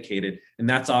clinically indicated. And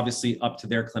that's obviously up to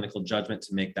their clinical judgment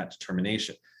to make that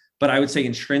determination. But I would say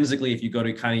intrinsically, if you go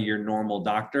to kind of your normal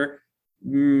doctor,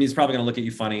 he's probably going to look at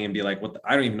you funny and be like,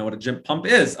 I don't even know what a gym pump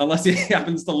is, unless he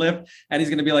happens to lift. And he's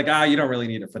going to be like, you don't really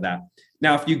need it for that.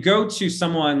 Now, if you go to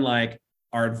someone like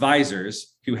our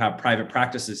advisors who have private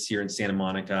practices here in Santa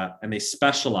Monica, and they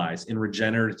specialize in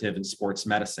regenerative and sports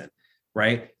medicine,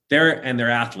 right?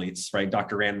 They're athletes, right?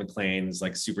 Dr. Rand McClain's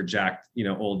like super jacked,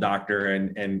 old doctor.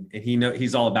 And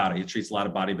he's all about it. He treats a lot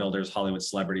of bodybuilders, Hollywood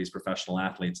celebrities, professional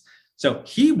athletes. So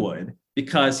he would,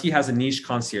 because he has a niche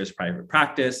concierge private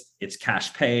practice, it's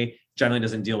cash pay, generally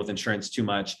doesn't deal with insurance too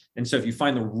much. And so if you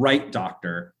find the right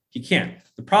doctor, he can.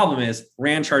 The problem is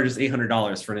Rand charges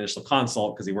 $800 for an initial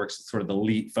consult because he works with sort of the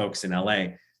elite folks in LA.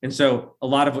 And so a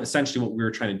lot of essentially what we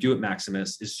were trying to do at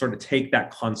Maximus is sort of take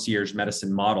that concierge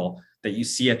medicine model that you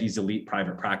see at these elite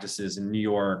private practices in New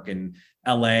York and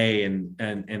LA and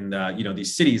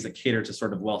these cities that cater to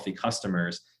sort of wealthy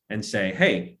customers, and say,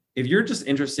 hey, if you're just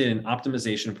interested in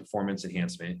optimization and performance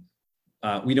enhancement,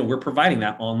 we're providing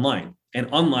that online. And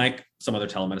unlike some other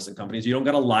telemedicine companies, you don't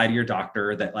got to lie to your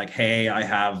doctor that like, hey, I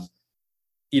have,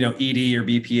 ED or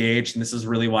BPH, and this is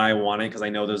really why I want it, because I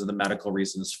know those are the medical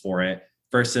reasons for it,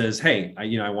 versus, hey,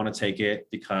 I want to take it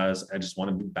because I just want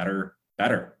to be better,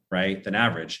 right, than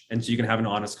average. And so you can have an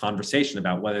honest conversation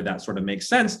about whether that sort of makes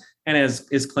sense and is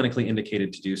clinically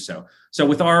indicated to do so. So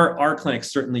with our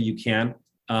clinics, certainly you can.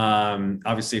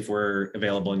 Obviously, if we're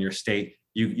available in your state,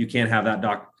 you can have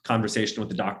that conversation with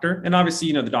the doctor. And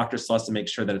obviously, the doctor still has to make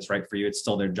sure that it's right for you. It's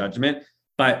still their judgment.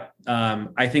 But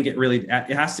I think it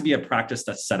has to be a practice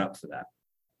that's set up for that.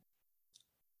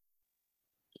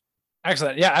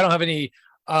 Excellent. Yeah, I don't have any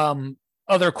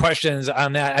other questions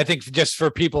on that. I think just for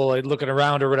people like looking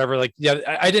around or whatever, like, yeah,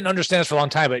 I didn't understand this for a long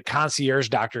time, but concierge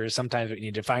doctors sometimes we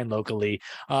need to find locally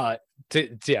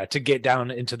to get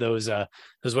down into those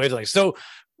wavelengths. So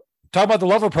talk about the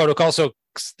level protocol. So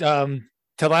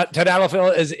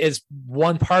tadalafil is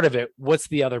one part of it. What's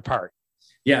the other part?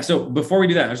 Yeah. So before we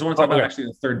do that, I just want to talk about actually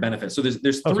the third benefit. So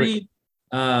there's three.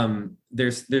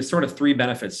 There's sort of three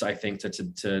benefits, I think, to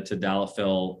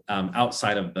tadalafil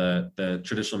outside of the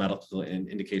traditional medical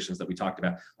indications that we talked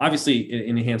about. Obviously, it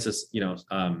enhances,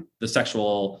 the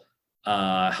sexual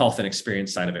health and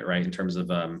experience side of it, right? In terms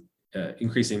of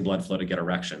increasing blood flow to get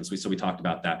erections. So we talked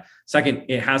about that. Second,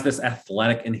 it has this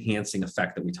athletic enhancing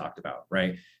effect that we talked about,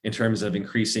 right? In terms of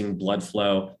increasing blood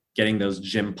flow, getting those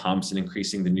gym pumps and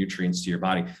increasing the nutrients to your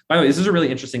body. By the way, this is a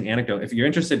really interesting anecdote. If you're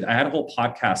interested, I had a whole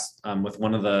podcast with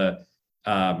one of the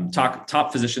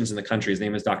top physicians in the country. His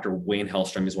name is Dr. Wayne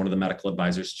Hellstrom. He's one of the medical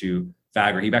advisors to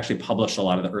Viagra. He actually published a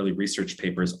lot of the early research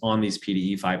papers on these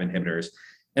PDE5 inhibitors.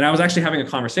 And I was actually having a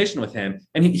conversation with him,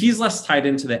 and he's less tied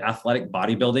into the athletic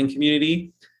bodybuilding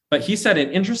community, but he said an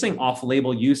interesting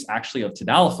off-label use actually of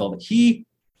tadalafil that he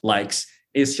likes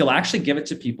is he'll actually give it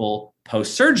to people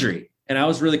post-surgery. And I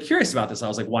was really curious about this. I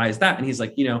was like, why is that? And he's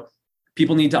like,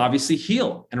 people need to obviously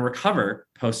heal and recover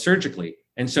post-surgically.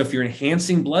 And so if you're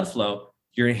enhancing blood flow,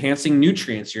 you're enhancing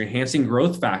nutrients, you're enhancing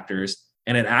growth factors,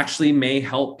 and it actually may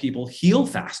help people heal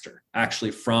faster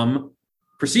actually from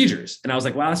procedures. And I was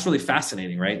like, wow, that's really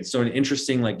fascinating, right? So an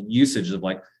interesting usage of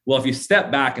well, if you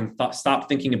step back and stop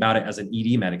thinking about it as an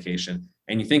ED medication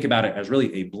and you think about it as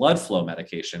really a blood flow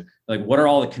medication, what are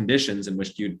all the conditions in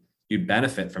which you'd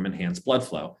benefit from enhanced blood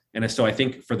flow? And so I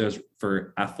think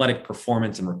for athletic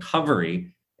performance and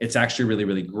recovery, it's actually really,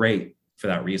 really great for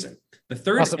that reason. The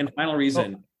third and final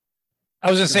reason. I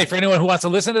was going to say, for anyone who wants to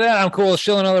listen to that, I'm cool with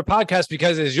shilling another podcast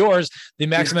because it's yours, the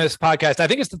Maximus podcast. I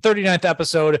think it's the 39th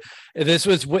episode.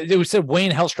 It said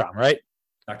Wayne Hellstrom, right?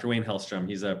 Dr. Wayne Hellstrom.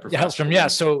 He's a professor. Hellstrom, yeah.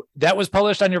 So that was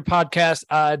published on your podcast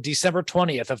December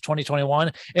 20th of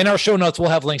 2021. In our show notes, we'll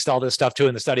have links to all this stuff too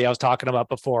in the study I was talking about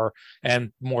before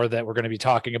and more that we're going to be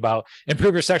talking about.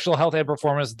 Improve your sexual health and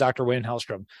performance, Dr. Wayne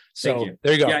Hellstrom. So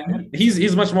there you go. Yeah,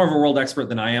 he's much more of a world expert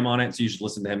than I am on it. So you should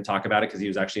listen to him talk about it because he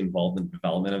was actually involved in the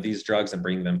development of these drugs and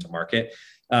bringing them to market.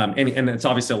 And it's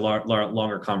obviously a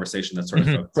longer conversation that's sort of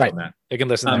focused on that. You can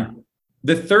listen there.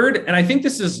 The third, and I think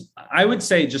this is, I would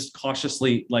say just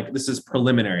cautiously, this is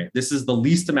preliminary. This is the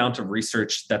least amount of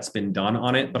research that's been done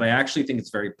on it, but I actually think it's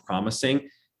very promising,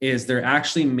 is there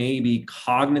actually may be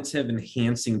cognitive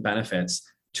enhancing benefits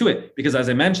to it. Because as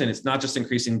I mentioned, it's not just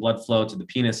increasing blood flow to the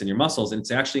penis and your muscles,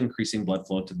 it's actually increasing blood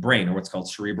flow to the brain, or what's called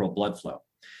cerebral blood flow.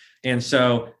 And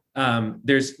so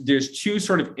there's two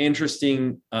sort of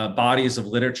interesting bodies of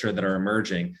literature that are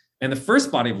emerging. And the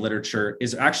first body of literature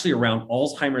is actually around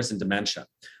Alzheimer's and dementia.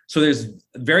 So there's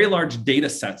very large data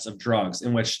sets of drugs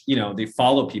in which, they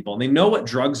follow people and they know what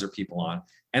drugs are people on.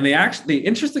 And they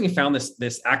interestingly found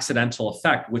this accidental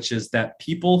effect, which is that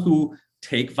people who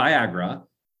take Viagra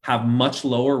have much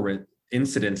lower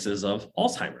incidences of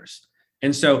Alzheimer's.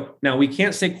 And so now we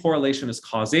can't say correlation is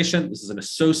causation. This is an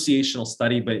associational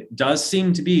study, but it does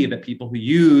seem to be that people who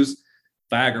use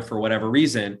Viagra for whatever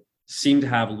reason seem to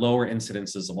have lower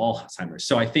incidences of Alzheimer's.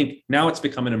 So I think now it's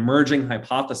become an emerging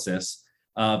hypothesis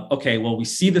of, okay, well, we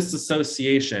see this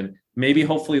association. Maybe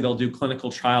hopefully they'll do clinical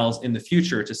trials in the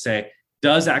future to say,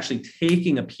 does actually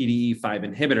taking a PDE5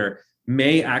 inhibitor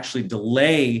may actually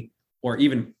delay or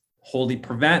even wholly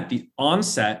prevent the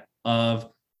onset of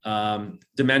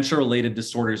dementia-related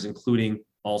disorders, including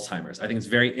Alzheimer's. I think it's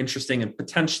very interesting and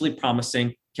potentially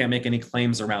promising. Can't make any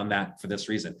claims around that for this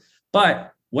reason.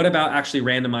 But what about actually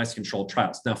randomized controlled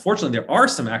trials? Now, fortunately, there are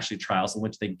some actually trials in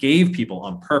which they gave people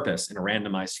on purpose in a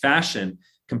randomized fashion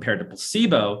compared to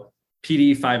placebo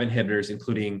PDE5 inhibitors,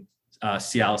 including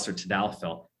Cialis or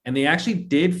tadalafil. And they actually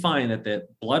did find that the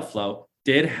blood flow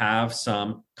did have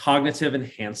some cognitive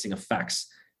enhancing effects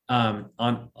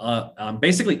on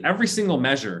basically every single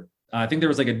measure. I think there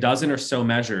was a dozen or so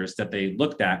measures that they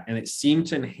looked at, and it seemed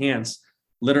to enhance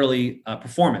literally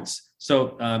performance.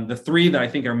 So the three that I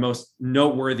think are most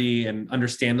noteworthy and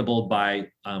understandable by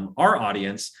our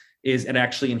audience is it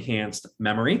actually enhanced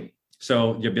memory.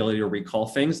 So the ability to recall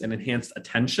things, and enhanced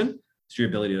attention. So your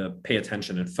ability to pay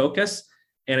attention and focus.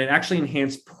 And it actually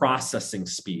enhanced processing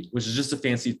speed, which is just a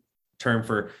fancy term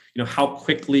for, how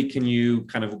quickly can you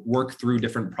kind of work through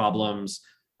different problems,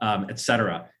 et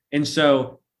cetera. And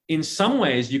so in some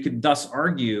ways, you could thus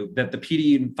argue that the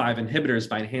PDE5 inhibitors,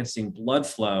 by enhancing blood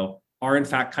flow, are in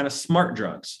fact kind of smart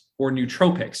drugs or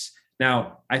nootropics.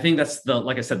 Now, I think that's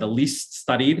like I said, the least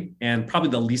studied and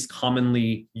probably the least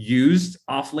commonly used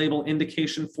off-label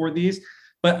indication for these,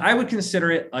 but I would consider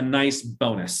it a nice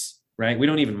bonus, right? We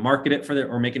don't even market it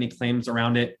or make any claims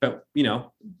around it, but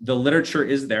the literature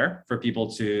is there for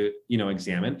people to,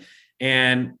 examine.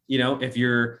 And, if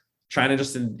you're trying to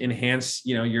just enhance,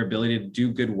 your ability to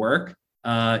do good work,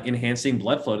 enhancing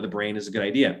blood flow to the brain is a good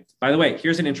idea. By the way,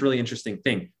 here's an really interesting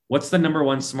thing. What's the number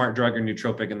one smart drug or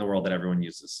nootropic in the world that everyone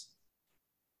uses?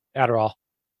 Adderall.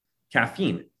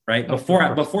 Caffeine, right? Before,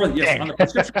 yes, on the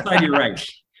prescription side, you're right.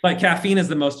 But caffeine is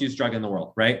the most used drug in the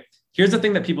world, right? Here's the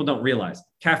thing that people don't realize.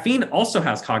 Caffeine also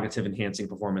has cognitive enhancing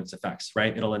performance effects,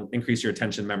 right? It'll increase your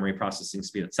attention, memory, processing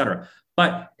speed, et cetera.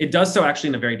 But it does so actually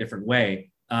in a very different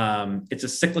way. It's a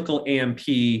cyclical AMP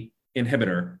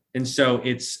inhibitor. And so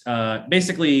it's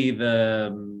basically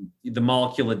the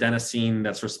molecule adenosine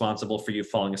that's responsible for you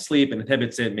falling asleep and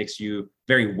inhibits it, makes you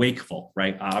very wakeful,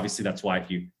 right? Obviously, that's why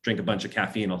if you drink a bunch of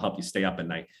caffeine, it'll help you stay up at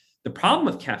night. The problem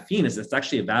with caffeine is it's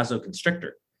actually a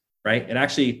vasoconstrictor, right? It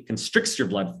actually constricts your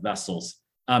blood vessels.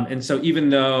 And so even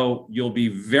though you'll be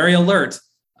very alert,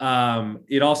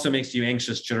 it also makes you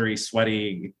anxious, jittery,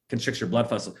 sweaty, constricts your blood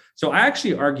vessels. So I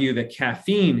actually argue that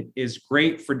caffeine is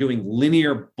great for doing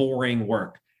linear, boring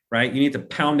work, right? You need to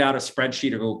pound out a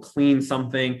spreadsheet or go clean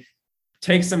something,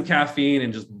 take some caffeine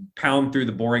and just pound through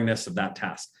the boringness of that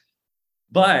task.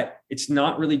 But it's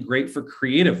not really great for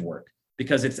creative work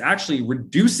because it's actually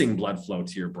reducing blood flow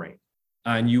to your brain.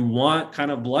 And you want kind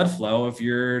of blood flow if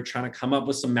you're trying to come up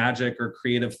with some magic or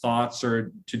creative thoughts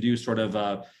or to do sort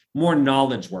of more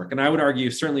knowledge work. And I would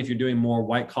argue, certainly if you're doing more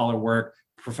white collar work,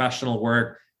 professional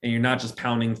work, and you're not just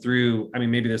pounding through, I mean,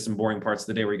 maybe there's some boring parts of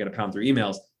the day where you got to pound through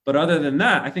emails. But other than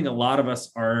that, I think a lot of us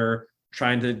are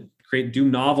trying to do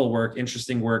novel work,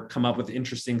 interesting work, come up with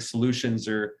interesting solutions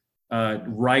or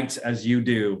write as you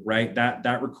do, right?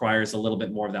 That requires a little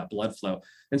bit more of that blood flow.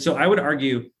 And so I would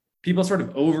argue people sort of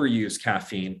overuse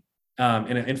caffeine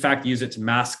and in fact use it to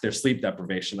mask their sleep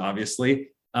deprivation, obviously.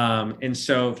 And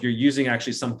so if you're using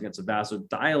actually something that's a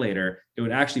vasodilator, it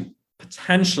would actually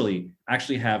potentially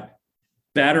actually have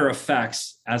better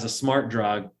effects as a smart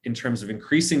drug in terms of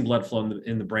increasing blood flow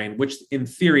in the brain, which in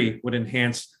theory would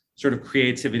enhance sort of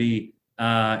creativity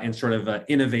and sort of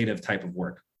innovative type of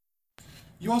work.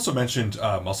 You also mentioned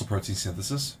muscle protein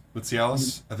synthesis with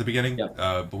Cialis at the beginning,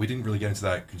 but we didn't really get into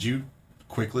that. Could you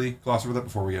quickly gloss over that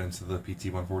before we get into the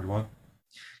PT-141?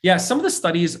 Yeah, some of the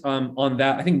studies on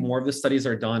that, I think more of the studies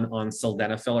are done on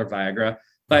sildenafil or Viagra,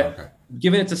 but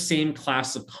given it's the same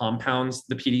class of compounds,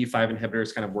 the PDE5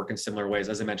 inhibitors kind of work in similar ways.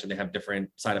 As I mentioned, they have different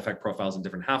side effect profiles and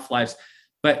different half-lives,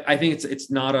 but I think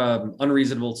it's not an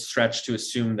unreasonable stretch to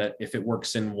assume that if it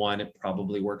works in one, it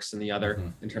probably works in the other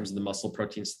in terms of the muscle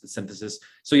protein synthesis.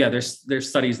 So yeah, there's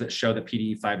studies that show that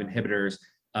PDE5 inhibitors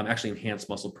actually enhance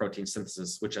muscle protein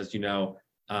synthesis, which, as you know,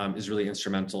 is really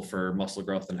instrumental for muscle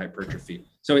growth and hypertrophy.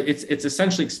 So it's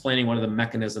essentially explaining one of the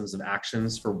mechanisms of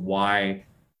actions for why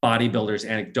bodybuilders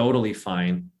anecdotally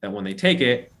find that when they take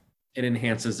it, it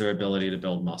enhances their ability to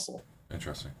build muscle.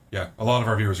 Interesting. Yeah, a lot of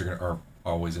our viewers are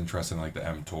always interested in like the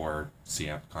mTOR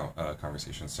CM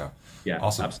conversation. So yeah,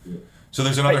 awesome. Absolutely. So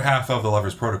there's another half of the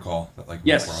Lovers Protocol that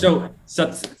yes. So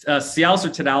Cialis or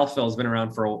Tadalafil has been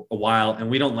around for a while, and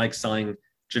we don't like selling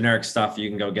generic stuff you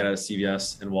can go get at a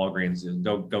CVS and Walgreens.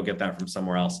 Go get that from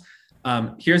somewhere else.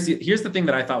 Here's the thing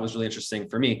that I thought was really interesting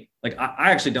for me. Like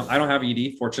I don't have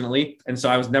ED, fortunately, and so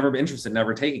I was never interested in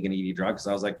never taking an ED drug because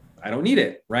I was like, I don't need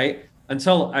it, right?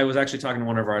 Until I was actually talking to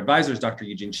one of our advisors, Dr.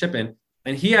 Eugene Shippen,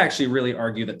 and he actually really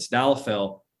argued that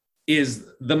Tadalafil is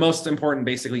the most important,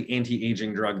 basically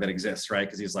anti-aging drug that exists, right?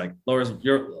 Because he's like lowers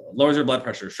your blood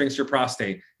pressure, shrinks your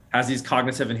prostate, has these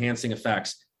cognitive enhancing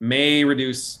effects, may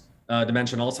reduce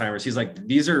dementia and Alzheimer's. He's like,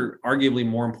 these are arguably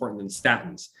more important than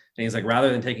statins. And he's like, rather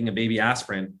than taking a baby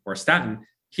aspirin or a statin,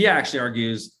 he actually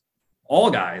argues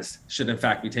all guys should in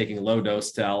fact be taking low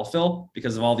dose Tadalafil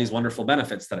because of all these wonderful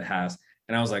benefits that it has.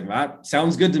 And I was like, that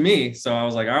sounds good to me. So I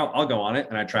was like, I'll go on it.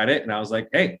 And I tried it. And I was like,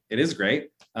 hey, it is great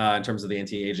in terms of the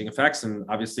anti-aging effects. And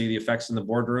obviously the effects in the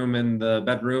boardroom and the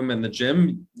bedroom and the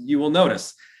gym, you will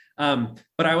notice.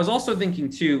 But I was also thinking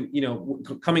too,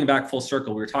 coming back full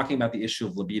circle, we were talking about the issue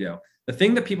of libido. The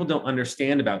thing that people don't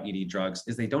understand about ED drugs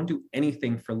is they don't do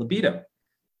anything for libido.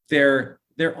 They're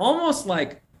almost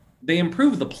like they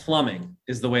improve the plumbing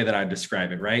is the way that I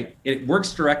describe it, right? It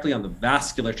works directly on the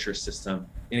vasculature system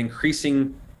in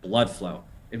increasing blood flow.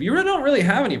 If you don't really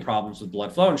have any problems with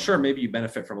blood flow, and sure, maybe you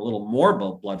benefit from a little more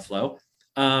blood flow,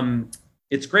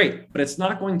 it's great, but it's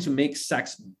not going to make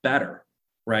sex better,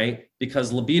 right?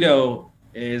 Because libido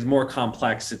is more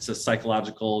complex. It's a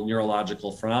psychological,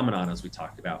 neurological phenomenon, as we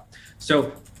talked about.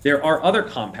 So there are other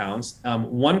compounds.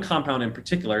 One compound in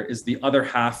particular is the other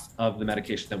half of the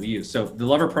medication that we use. So the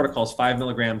Lover Protocol is 5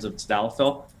 milligrams of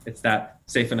Tadalafil. It's that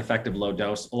safe and effective low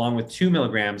dose, along with 2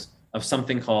 milligrams of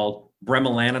something called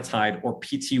bremelanotide, or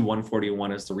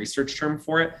PT-141 is the research term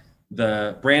for it.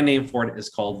 The brand name for it is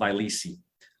called Vyleesi.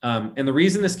 And the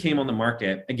reason this came on the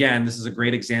market, again, this is a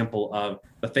great example of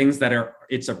the things that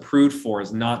it's approved for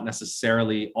is not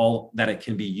necessarily all that it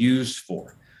can be used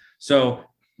for. So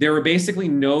there were basically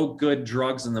no good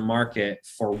drugs in the market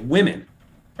for women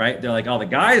right? They're like, oh, the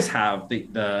guys have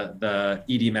the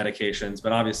ED medications,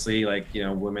 but obviously, like, you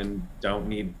know, women don't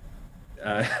need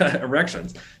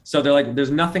erections. So they're like,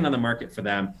 there's nothing on the market for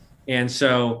them. And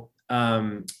so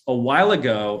a while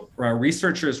ago,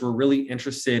 researchers were really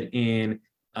interested in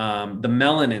the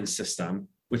melanin system,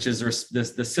 which is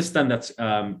the system that's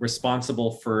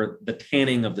responsible for the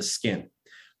tanning of the skin,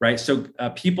 right? So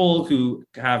people who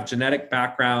have genetic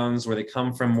backgrounds where they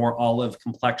come from more olive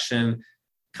complexion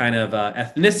kind of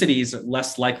ethnicities are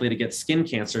less likely to get skin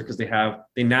cancer because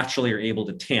they naturally are able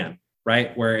to tan,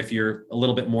 right? Where if you're a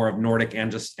little bit more of Nordic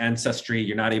ancestry,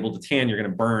 you're not able to tan, you're going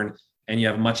to burn, and you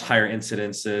have much higher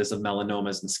incidences of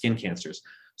melanomas and skin cancers.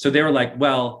 So they were like,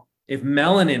 well, if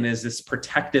melanin is this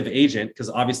protective agent, because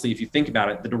obviously if you think about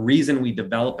it, the reason we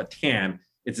develop a tan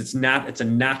is it's a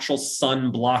natural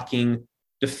sun blocking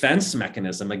defense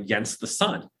mechanism against the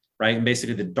sun, right? And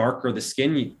basically the darker the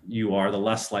skin you are, the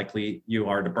less likely you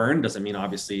are to burn. Doesn't mean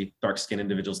obviously dark skinned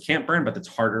individuals can't burn, but it's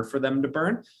harder for them to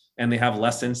burn and they have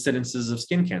less incidences of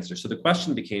skin cancer. So the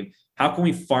question became, how can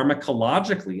we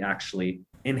pharmacologically actually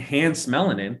enhance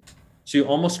melanin to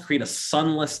almost create a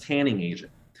sunless tanning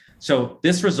agent? So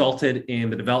this resulted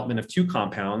in the development of two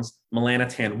compounds,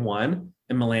 melanotan 1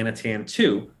 and melanotan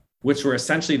 2, which were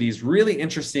essentially these really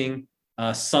interesting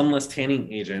sunless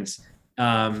tanning agents.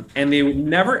 And they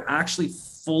never actually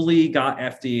fully got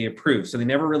FDA approved. So they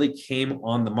never really came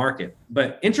on the market.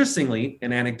 But interestingly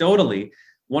and anecdotally,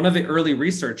 one of the early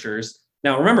researchers,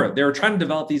 now remember, they were trying to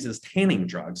develop these as tanning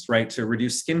drugs, right, to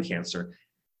reduce skin cancer.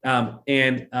 And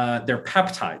they're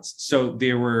peptides. So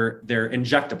they're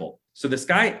injectable. So this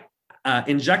guy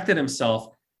injected himself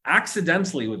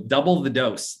accidentally with double the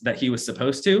dose that he was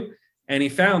supposed to. And he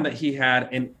found that he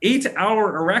had an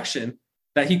 8-hour erection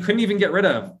that he couldn't even get rid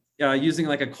of using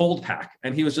like a cold pack.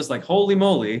 And he was just like, holy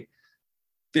moly,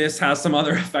 this has some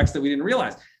other effects that we didn't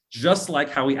realize. Just like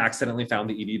how we accidentally found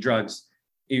the ED drugs,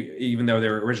 even though they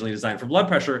were originally designed for blood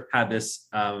pressure, had this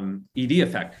ED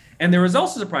effect. And the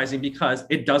results are surprising because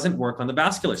it doesn't work on the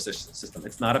vascular system.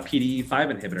 It's not a PDE5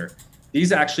 inhibitor.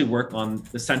 These actually work on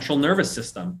the central nervous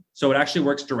system. So it actually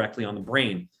works directly on the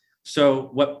brain. So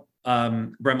what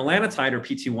bremelanotide or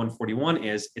PT141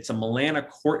 is, it's a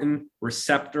melanocortin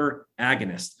receptor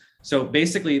agonist. So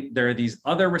basically there are these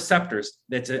other receptors.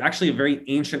 That's actually a very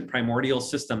ancient primordial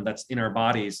system that's in our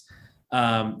bodies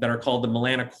that are called the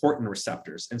melanocortin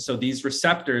receptors. And so these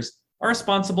receptors are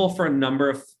responsible for a number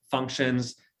of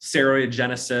functions,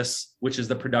 steroidogenesis, which is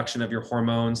the production of your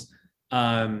hormones.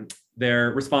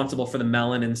 They're responsible for the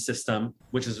melanin system,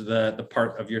 which is the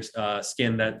part of your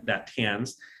skin that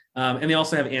tans. And they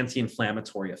also have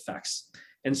anti-inflammatory effects.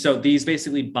 And so these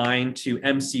basically bind to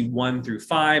MC1 through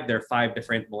 5. There are 5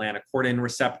 different melanocortin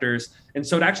receptors. And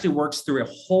so it actually works through a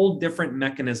whole different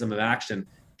mechanism of action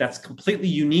that's completely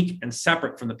unique and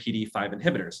separate from the PDE5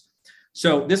 inhibitors.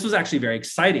 So this was actually very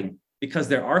exciting because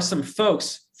there are some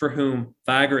folks for whom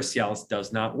Viagra Cialis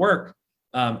does not work.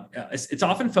 It's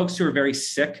often folks who are very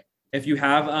sick. If you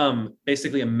have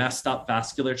basically a messed up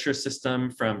vasculature system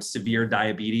from severe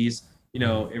diabetes,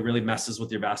 it really messes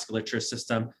with your vasculature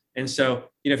system. And so,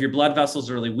 if your blood vessels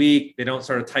are really weak, they don't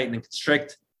sort of tighten and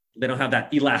constrict, they don't have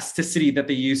that elasticity that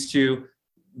they used to,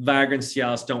 Viagra and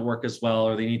Cialis don't work as well,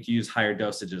 or they need to use higher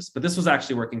dosages. But this was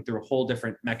actually working through a whole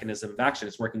different mechanism of action.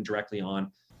 It's working directly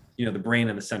on, the brain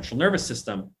and the central nervous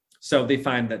system. So they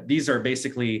find that these are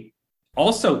basically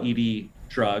also ED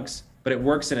drugs, but it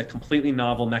works in a completely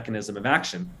novel mechanism of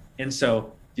action. And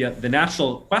so the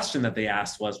natural question that they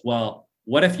asked was, well,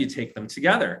 what if you take them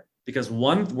together? Because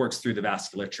one works through the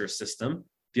vasculature system,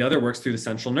 the other works through the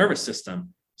central nervous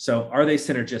system. So are they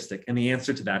synergistic? And the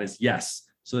answer to that is yes.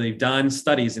 So they've done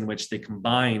studies in which they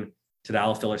combine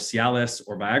tadalafil or Cialis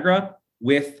or Viagra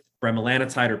with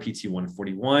bremelanotide or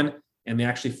PT141, and they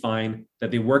actually find that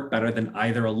they work better than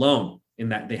either alone, in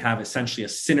that they have essentially a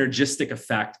synergistic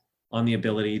effect on the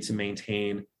ability to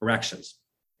maintain erections.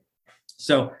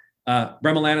 So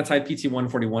bremelanotide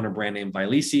PT141, or brand name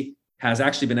Vyleesi, has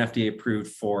actually been FDA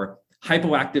approved for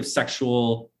hypoactive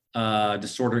sexual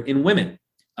disorder in women.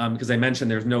 Because I mentioned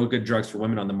there's no good drugs for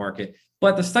women on the market,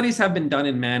 but the studies have been done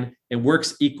in men. It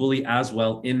works equally as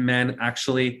well in men,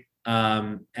 actually.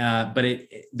 But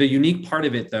the unique part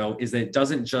of it, though, is that it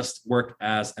doesn't just work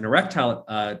as an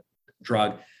erectile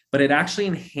drug, but it actually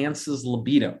enhances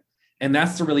libido. And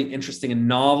that's the really interesting and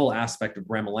novel aspect of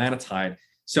bremelanotide.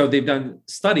 So they've done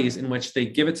studies in which they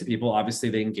give it to people. Obviously,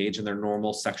 they engage in their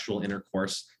normal sexual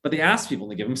intercourse, but they ask people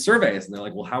and they give them surveys, and they're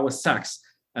like, well, how was sex?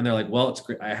 And they're like, well, it's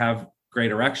great. I have great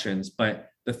erections. But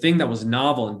the thing that was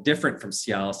novel and different from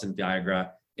Cialis and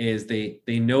Viagra is they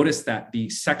noticed that the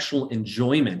sexual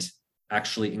enjoyment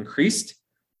actually increased,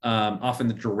 Often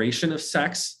the duration of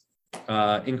sex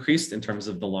increased in terms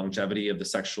of the longevity of the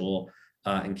sexual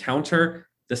encounter.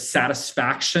 The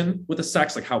satisfaction with the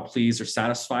sex, like how pleased or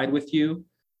satisfied with you,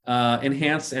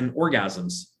 enhanced, and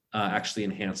orgasms actually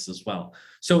enhanced as well.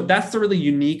 So that's the really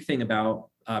unique thing about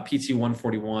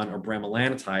PT141 or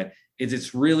bremelanotide, is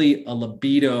it's really a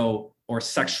libido or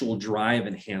sexual drive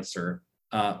enhancer,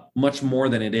 much more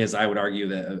than it is, I would argue,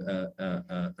 that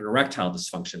an erectile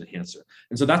dysfunction enhancer.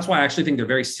 And so that's why I actually think they're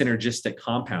very synergistic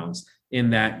compounds, in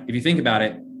that if you think about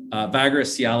it, Viagra,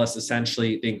 Cialis,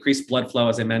 essentially, they increase blood flow,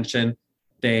 as I mentioned,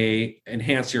 they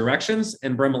enhance your erections,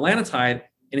 and bremelanotide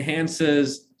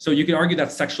enhances, so you could argue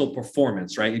that's sexual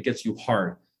performance, right? It gets you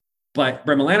hard. But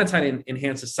bremelanotide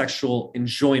enhances sexual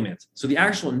enjoyment. So the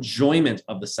actual enjoyment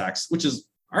of the sex, which is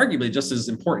arguably just as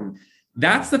important,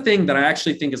 that's the thing that I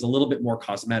actually think is a little bit more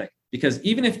cosmetic. Because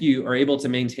even if you are able to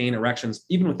maintain erections,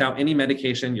 even without any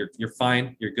medication, you're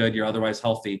fine, you're good, you're otherwise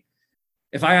healthy.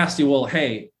 If I asked you, well,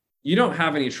 hey, you don't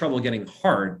have any trouble getting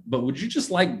hard, but would you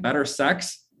just like better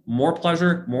sex, more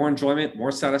pleasure, more enjoyment,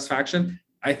 more satisfaction?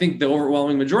 I think the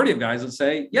overwhelming majority of guys would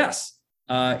say yes,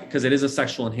 because it is a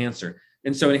sexual enhancer.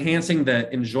 And so enhancing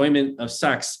the enjoyment of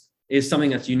sex is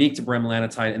something that's unique to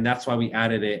bremelanotide, and that's why we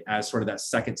added it as sort of that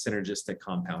second synergistic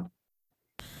compound.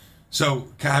 So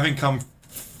having come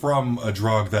from a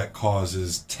drug that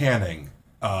causes tanning,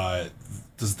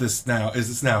 is this now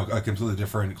a completely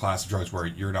different class of drugs where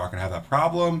you're not going to have that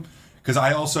problem? Because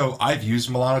I've used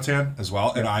melanotan as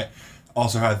well, and I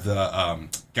also had the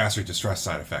gastric distress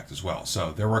side effect as well.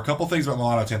 So there were a couple things about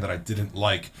melanotan that I didn't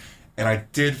like, and I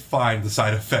did find the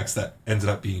side effects that ended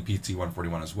up being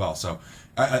PT141 as well. So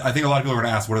I think a lot of people are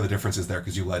going to ask, what are the differences there?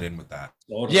 Because you led in with that.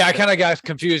 Yeah, I kind of got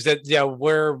confused that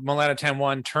where melanotan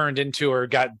 1 turned into or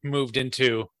got moved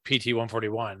into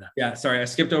PT141. Yeah, sorry, I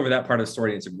skipped over that part of the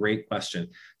story. It's a great question.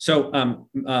 So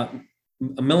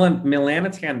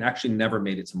melanotan actually never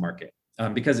made it to market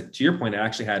because, to your point, it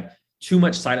actually had too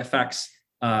much side effects.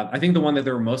 I think the one that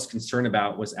they were most concerned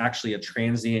about was actually a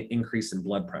transient increase in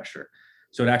blood pressure.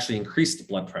 So it actually increased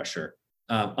blood pressure,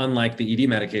 unlike the ED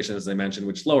medications, as I mentioned,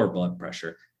 which lower blood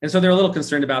pressure. And so they're a little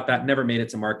concerned about that, never made it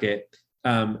to market.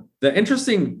 The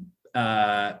interesting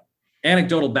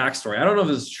anecdotal backstory, I don't know if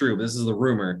this is true, but this is the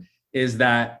rumor, is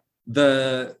that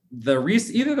either the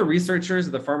researchers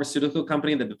or the pharmaceutical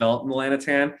company that developed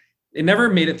melanotan, it never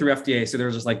made it through FDA. So they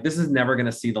were just like, this is never going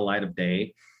to see the light of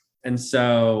day. And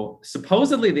so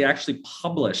supposedly they actually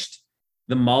published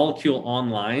the molecule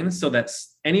online so that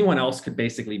anyone else could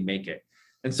basically make it.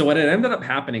 And so what it ended up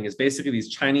happening is basically these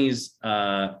Chinese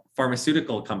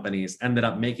pharmaceutical companies ended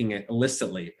up making it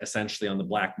illicitly, essentially on the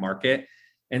black market.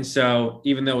 And so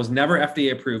even though it was never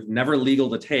FDA approved, never legal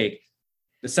to take,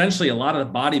 essentially a lot of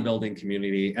the bodybuilding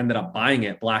community ended up buying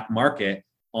it black market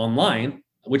online,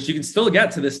 which you can still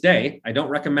get to this day. I don't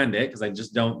recommend it because I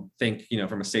just don't think,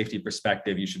 from a safety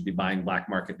perspective, you should be buying black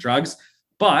market drugs.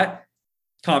 But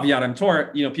caveat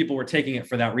emptor, people were taking it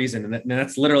for that reason. And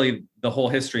that's literally the whole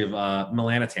history of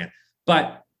melanotan.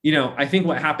 But, I think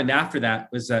what happened after that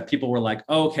was that people were like,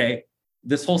 oh, okay,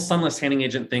 this whole sunless tanning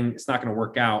agent thing, it's not going to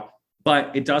work out,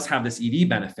 but it does have this ED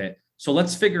benefit. So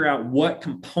let's figure out what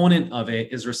component of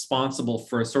it is responsible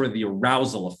for sort of the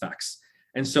arousal effects.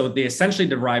 And so they essentially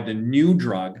derived a new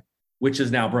drug, which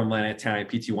is now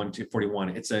bremelanotide,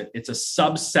 PT141. It's a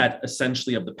subset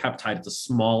essentially of the peptide. It's a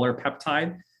smaller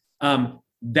peptide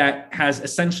that has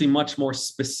essentially much more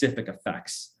specific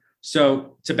effects.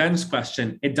 So to Ben's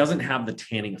question, it doesn't have the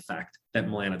tanning effect that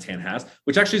melanotan has,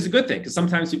 which actually is a good thing because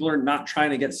sometimes people are not trying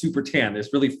to get super tan.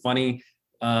 There's really funny,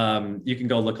 you can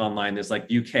go look online. There's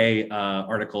like UK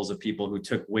articles of people who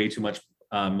took way too much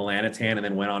melanotan and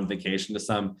then went on vacation to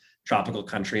some tropical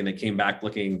country and they came back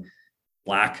looking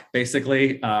black,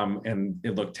 basically, and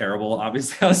it looked terrible,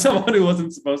 obviously, as someone who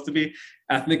wasn't supposed to be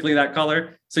ethnically that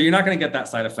color. So you're not going to get that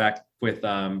side effect with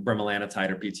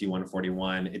bremelanotide or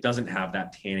PT141. It doesn't have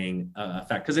that tanning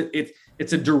effect because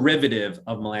it's a derivative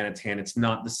of melanotan. It's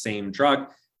not the same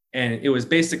drug, and it was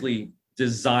basically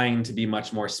designed to be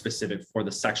much more specific for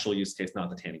the sexual use case,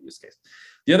 not the tanning use case.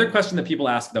 The other question that people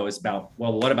ask, though, is about,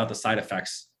 well, what about the side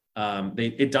effects?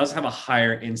 It does have a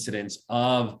higher incidence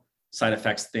of side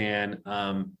effects than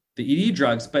the ED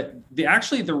drugs, but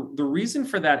the reason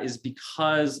for that is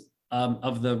because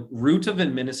of the route of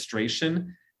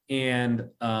administration and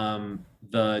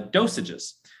the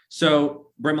dosages. So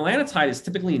bremelanotide is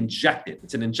typically injected;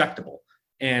 it's an injectable,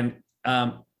 and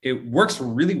it works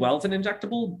really well as an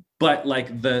injectable. But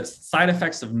like the side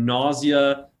effects of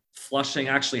nausea, flushing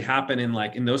actually happen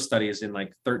in those studies in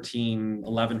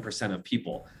 11% of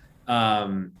people.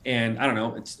 And I don't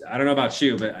know, I don't know about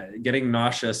you, but getting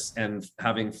nauseous and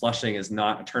having flushing is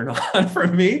not a turn on for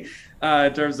me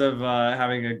in terms of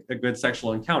having a good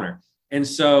sexual encounter. And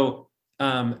so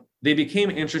they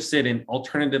became interested in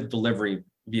alternative delivery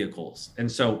vehicles.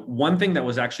 And so one thing that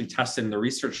was actually tested in the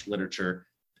research literature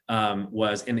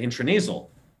was an intranasal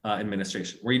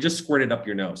administration, where you just squirted up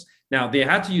your nose. Now, they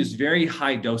had to use very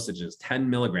high dosages, 10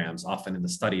 milligrams often in the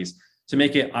studies, to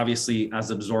make it obviously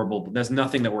as absorbable. But there's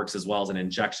nothing that works as well as an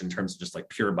injection in terms of just like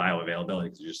pure bioavailability,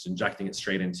 because you're just injecting it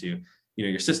straight into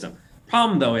your system.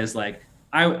 Problem though is like,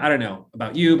 I don't know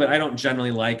about you, but I don't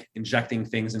generally like injecting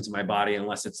things into my body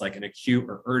unless it's like an acute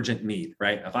or urgent need,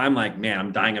 right? If I'm like, man,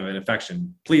 I'm dying of an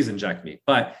infection, please inject me.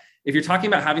 But if you're talking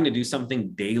about having to do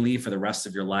something daily for the rest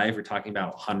of your life, you're talking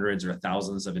about hundreds or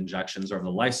thousands of injections over the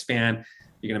lifespan.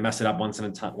 You're going to mess it up once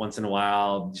in a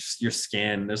while. Just your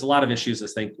skin. There's a lot of issues, I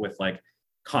think, with like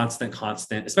constant,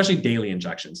 especially daily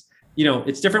injections.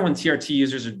 It's different when TRT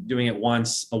users are doing it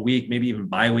once a week, maybe even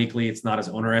bi-weekly. It's not as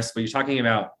onerous, but you're talking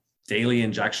about daily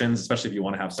injections, especially if you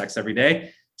want to have sex every day,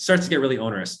 it starts to get really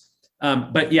onerous.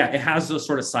 But yeah, it has those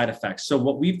sort of side effects. So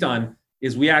what we've done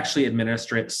is we actually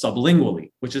administer it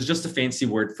sublingually, which is just a fancy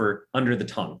word for under the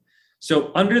tongue.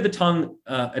 So under the tongue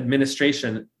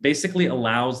administration basically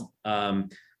allows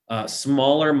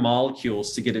smaller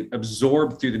molecules to get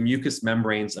absorbed through the mucous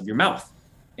membranes of your mouth.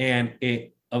 And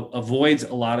it avoids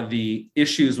a lot of the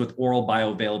issues with oral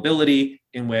bioavailability,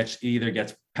 in which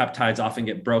peptides often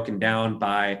get broken down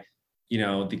by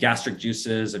the gastric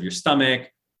juices of your stomach,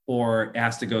 or it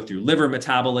has to go through liver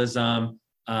metabolism,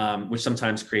 which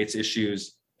sometimes creates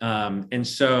issues. And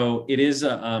so it is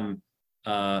a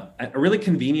really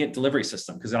convenient delivery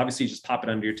system, because obviously you just pop it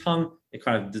under your tongue. It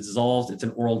kind of dissolves. It's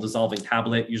an oral dissolving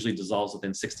tablet, usually dissolves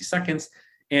within 60 seconds.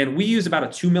 And we use about a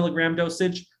 2 milligram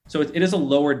dosage. So it is a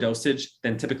lower dosage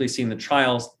than typically seen in the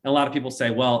trials. And a lot of people say,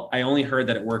 well, I only heard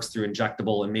that it works through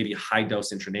injectable and maybe high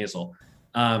dose intranasal.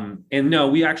 And no,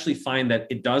 we actually find that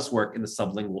it does work in the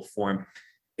sublingual form.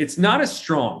 It's not as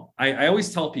strong. I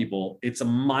always tell people it's a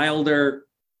milder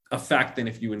effect than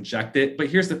if you inject it. But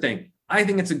here's the thing. I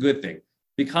think it's a good thing,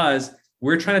 because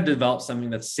we're trying to develop something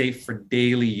that's safe for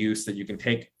daily use that you can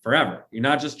take forever. You're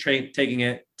not just taking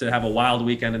it to have a wild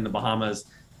weekend in the Bahamas.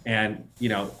 And,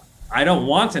 I don't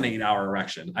want an 8-hour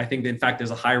erection. I think that, in fact,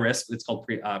 there's a high risk. It's called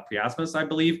priasmus, I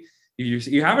believe.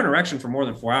 You have an erection for more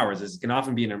than 4 hours, it can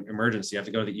often be an emergency. You have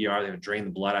to go to the ER. They have to drain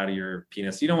the blood out of your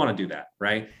penis. You don't want to do that,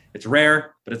 right? It's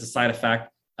rare, but it's a side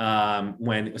effect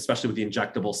especially with the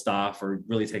injectable stuff, or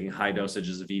really taking high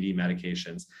dosages of ED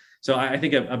medications. So I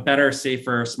think a better,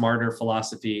 safer, smarter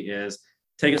philosophy is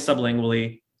take it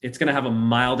sublingually. It's going to have a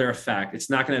milder effect. It's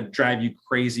not going to drive you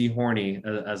crazy horny,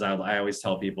 as I always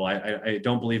tell people. I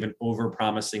don't believe in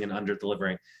over-promising and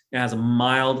under-delivering. It has a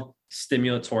mild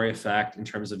stimulatory effect in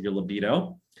terms of your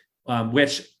libido,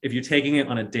 which, if you're taking it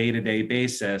on a day-to-day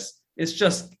basis, it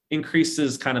just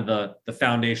increases kind of the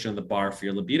foundation of the bar for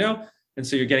your libido. And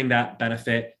so you're getting that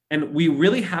benefit. And we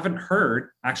really haven't heard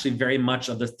actually very much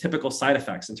of the typical side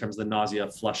effects in terms of the nausea,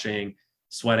 flushing,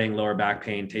 sweating, lower back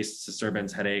pain, taste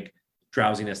disturbance, headache,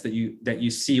 drowsiness that you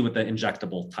see with the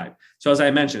injectable type. So as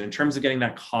I mentioned, in terms of getting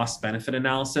that cost benefit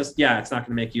analysis, yeah, it's not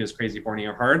going to make you as crazy horny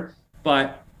or hard,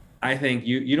 but I think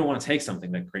you don't want to take something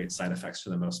that creates side effects for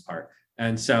the most part.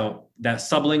 And so that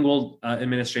sublingual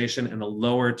administration and the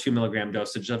lower 2 milligram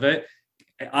dosage of it,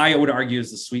 I would argue, is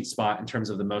the sweet spot in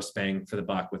terms of the most bang for the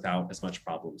buck without as much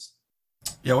problems.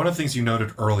 Yeah, one of the things you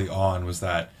noted early on was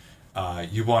that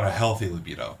you want a healthy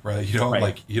libido, right?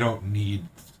 You don't need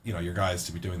your guys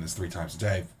to be doing this 3 times a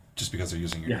day just because they're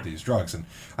using these drugs. And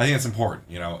I think it's important.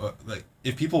 Like,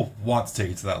 if people want to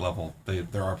take it to that level,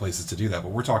 there are places to do that.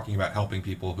 But we're talking about helping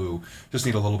people who just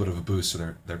need a little bit of a boost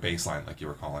to their baseline, like you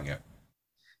were calling it.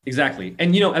 Exactly.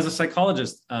 And as a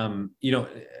psychologist,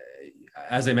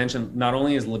 as I mentioned, not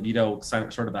only is libido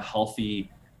sort of a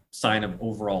healthy sign of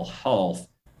overall health,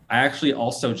 I actually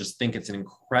also just think it's an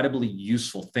incredibly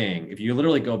useful thing. If you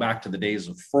literally go back to the days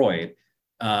of Freud,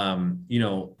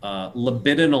 libidinal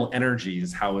energy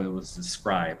is how it was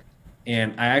described.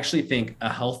 And I actually think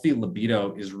a healthy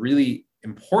libido is really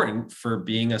important for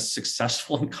being a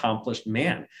successful and accomplished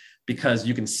man, because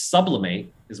you can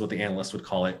sublimate, is what the analysts would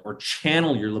call it, or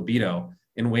channel your libido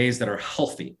in ways that are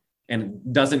healthy. And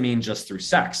doesn't mean just through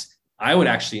sex. I would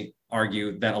actually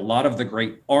argue that a lot of the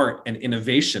great art and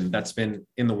innovation that's been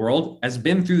in the world has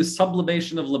been through the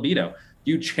sublimation of libido.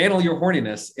 You channel your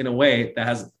horniness in a way that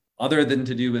has other than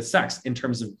to do with sex, in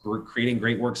terms of creating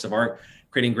great works of art,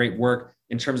 creating great work,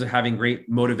 in terms of having great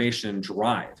motivation and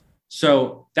drive.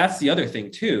 So that's the other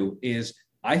thing too, is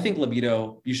I think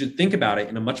libido, you should think about it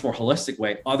in a much more holistic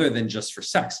way other than just for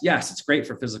sex. Yes, it's great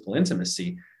for physical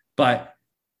intimacy, but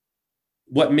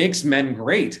what makes men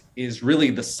great is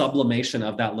really the sublimation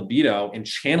of that libido and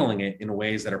channeling it in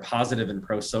ways that are positive and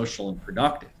pro-social and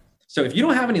productive. So if you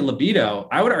don't have any libido,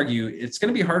 I would argue it's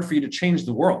going to be hard for you to change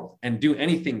the world and do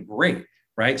anything great,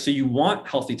 right? So you want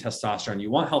healthy testosterone, you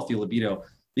want healthy libido,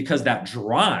 because that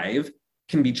drive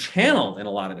can be channeled in a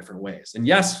lot of different ways. And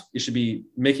yes, you should be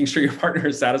making sure your partner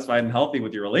is satisfied and healthy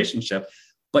with your relationship,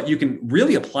 but you can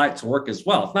really apply it to work as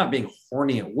well. It's not being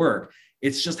horny at work.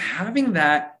 It's just having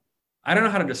that, I don't know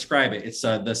how to describe it. It's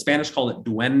the Spanish called it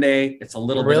duende. It's a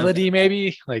little virility, bit of,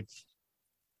 maybe like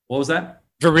what was that?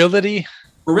 Virility.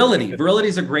 Virility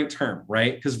is a great term,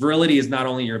 right? Because virility is not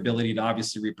only your ability to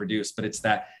obviously reproduce, but it's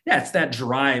that, it's that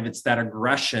drive, it's that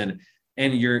aggression,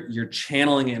 and you're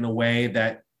channeling it in a way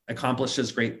that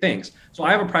accomplishes great things. So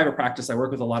I have a private practice. I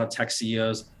work with a lot of tech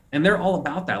CEOs, and they're all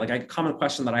about that. Like a common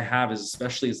question that I have is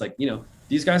like,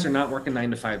 these guys are not working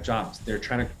 9-to-5 jobs. They're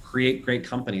trying to create great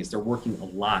companies. They're working a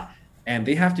lot, and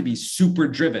they have to be super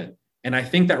driven. And I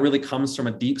think that really comes from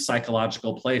a deep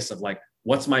psychological place of like,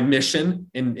 what's my mission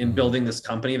in building this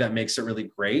company that makes it really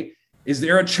great? Is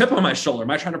there a chip on my shoulder?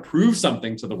 Am I trying to prove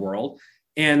something to the world?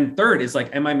 And third is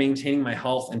like, am I maintaining my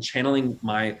health and channeling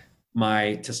my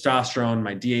testosterone,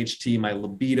 my DHT, my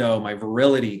libido, my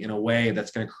virility in a way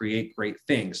that's going to create great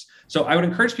things? So I would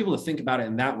encourage people to think about it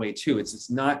in that way too.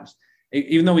 It's not,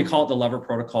 even though we call it the lover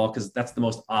protocol, because that's the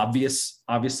most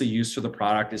obviously used for the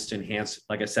product, is to enhance,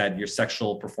 like I said, your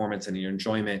sexual performance and your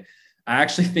enjoyment. I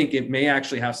actually think it may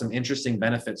actually have some interesting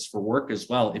benefits for work as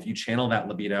well if you channel that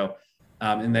libido,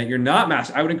 and that you're not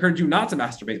I would encourage you not to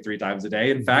masturbate 3 times a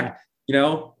day. In fact,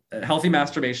 healthy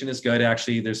masturbation is good.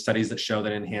 Actually, there's studies that show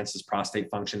that it enhances prostate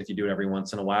function if you do it every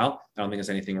once in a while. I don't think there's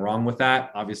anything wrong with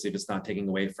that. Obviously, if it's not taking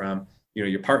away from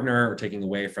your partner or taking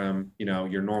away from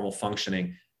your normal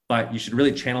functioning, but you should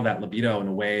really channel that libido in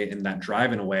a way, and that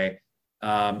drive in a way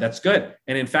that's good.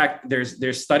 And in fact,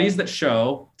 there's studies that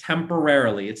show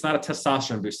temporarily, it's not a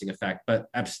testosterone boosting effect, but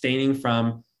abstaining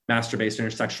from masturbation or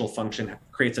sexual function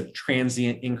creates a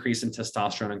transient increase in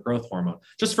testosterone and growth hormone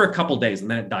just for a couple of days,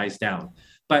 and then it dies down.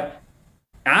 But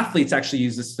athletes actually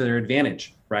use this to their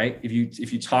advantage, right? If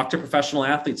you talk to professional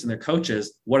athletes and their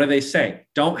coaches, what do they say?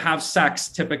 Don't have sex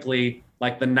typically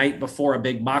like the night before a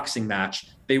big boxing match.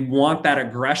 They want that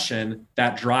aggression,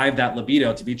 that drive, that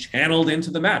libido to be channeled into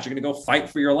the match. You're going to go fight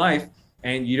for your life,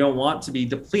 and you don't want to be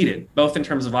depleted, both in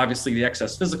terms of obviously the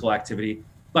excess physical activity,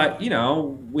 but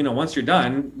once you're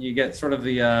done, you get sort of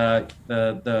the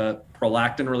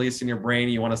prolactin release in your brain.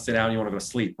 You want to sit down, you want to go to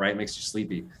sleep, right? It makes you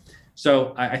sleepy.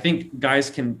 So I think guys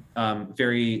can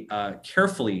very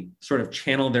carefully sort of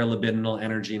channel their libidinal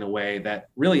energy in a way that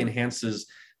really enhances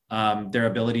their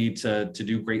ability to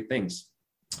do great things.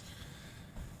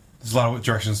 There's a lot of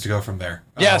directions to go from there.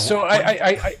 Yeah. So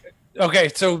okay.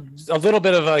 So a little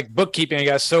bit of like bookkeeping, I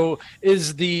guess. So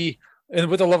with the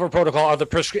lover protocol,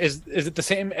 is it the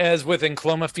same as with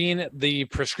enclomiphene, the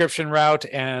prescription route,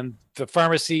 and the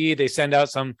pharmacy, they send out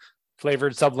some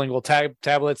flavored sublingual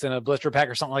tablets in a blister pack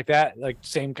or something like that? Like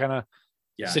same kind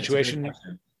of situation.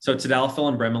 So tadalafil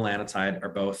and bremelanotide are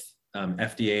both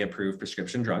FDA approved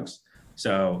prescription drugs.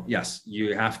 So yes,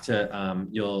 you have to,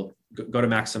 you'll go to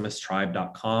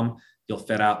maximustribe.com. You'll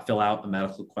fill out a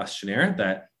medical questionnaire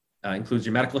that includes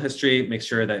your medical history, make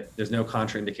sure that there's no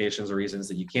contraindications or reasons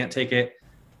that you can't take it.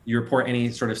 You report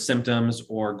any sort of symptoms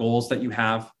or goals that you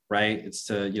have, right? It's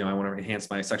to, I want to enhance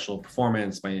my sexual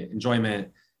performance, my enjoyment,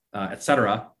 et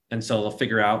cetera. And so they'll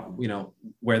figure out,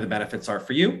 where the benefits are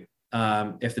for you.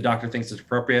 If the doctor thinks it's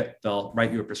appropriate, they'll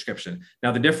write you a prescription.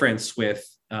 Now, the difference with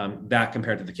that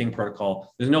compared to the King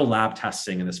protocol, there's no lab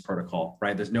testing in this protocol,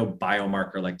 right? There's no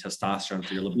biomarker like testosterone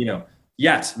for your libido.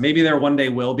 Yet, maybe there one day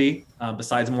will be,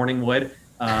 besides morning wood,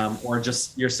 or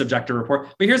just your subjective report.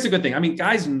 But here's the good thing. I mean,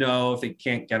 guys know if they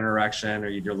can't get an erection or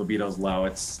your libido's low,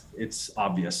 it's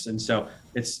obvious. And so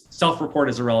it's self-report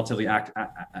is a relatively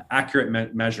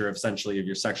accurate measure essentially of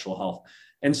your sexual health.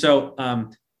 And so,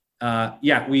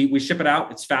 we ship it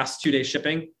out. It's fast 2-day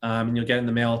shipping, and you'll get it in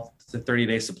the mail. It's a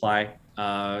 30-day supply.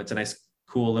 It's a nice,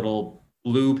 cool little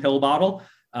blue pill bottle.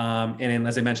 And then,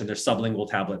 as I mentioned, they're sublingual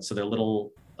tablets. So they're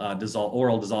little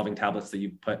oral dissolving tablets that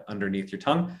you put underneath your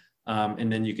tongue.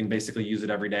 And then you can basically use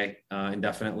it every day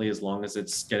indefinitely, as long as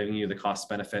it's getting you the cost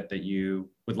benefit that you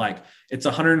would like. It's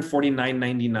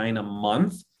 $149.99 a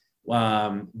month.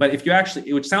 But if you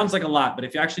actually, which sounds like a lot, but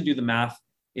if you actually do the math,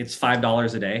 it's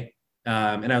 $5 a day.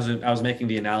 And I was making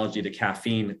the analogy to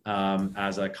caffeine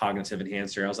as a cognitive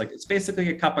enhancer. I was like, it's basically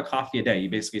a cup of coffee a day. You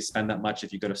basically spend that much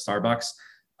if you go to Starbucks,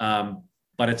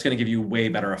 but it's going to give you way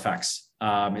better effects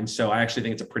And so I actually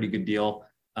think it's a pretty good deal.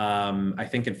 I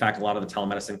think, in fact, a lot of the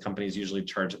telemedicine companies usually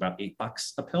charge about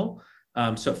 $8 a pill.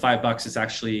 So at $5, it's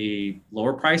actually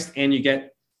lower priced, and you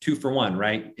get 2 for 1,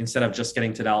 right? Instead of just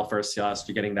getting tadalafil or Cialis,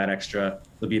 you're getting that extra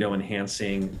libido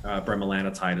enhancing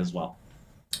bremelanotide as well.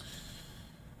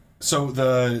 So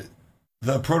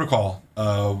the protocol,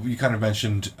 you kind of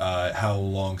mentioned how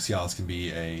long Cialis can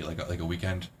be like a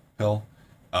weekend pill.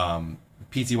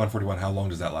 PT-141, how long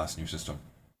does that last in your system?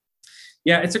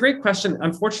 Yeah, it's a great question.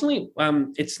 Unfortunately,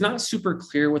 it's not super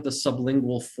clear with the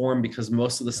sublingual form because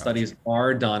most of the studies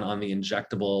are done on the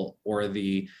injectable or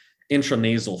the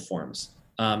intranasal forms.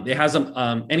 It has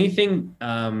anything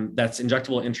that's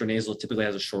injectable intranasal typically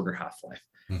has a shorter half-life,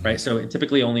 right? So it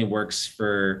typically only works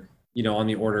for, on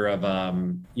the order of,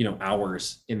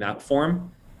 hours in that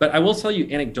form. But I will tell you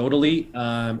anecdotally,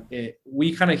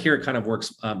 we kind of hear it kind of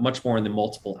works much more in the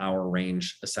multiple hour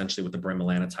range, essentially with the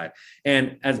bremelanotide.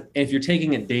 And if you're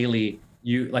taking it daily,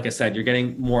 like I said, you're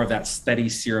getting more of that steady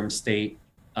serum state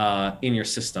in your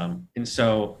system. And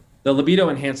so the libido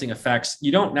enhancing effects,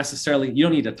 you don't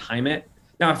need to time it.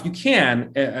 Now, if you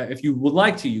can, if you would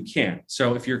like to, you can.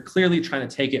 So if you're clearly trying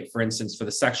to take it, for instance, for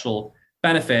the sexual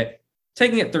benefit,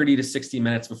 taking it 30 to 60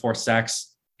 minutes before sex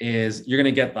is you're going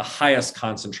to get the highest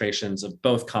concentrations of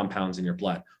both compounds in your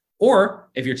blood.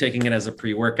 Or if you're taking it as a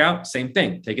pre-workout, same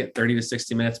thing. Take it 30 to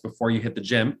 60 minutes before you hit the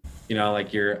gym.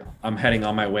 I'm heading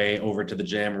on my way over to the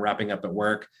gym, wrapping up at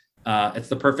work. It's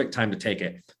the perfect time to take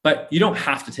it. But you don't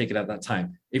have to take it at that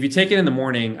time. If you take it in the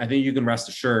morning, I think you can rest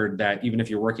assured that even if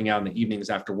you're working out in the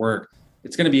evenings after work,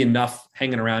 it's going to be enough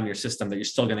hanging around your system that you're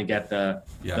still going to get the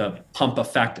pump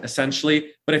effect,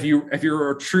 essentially. But if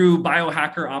you're a true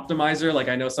biohacker optimizer, like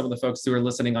I know some of the folks who are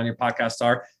listening on your podcast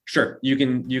are, sure, you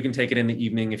can take it in the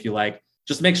evening if you like.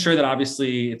 Just make sure that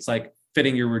obviously it's like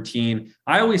fitting your routine.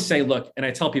 I always say, look, and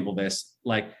I tell people this,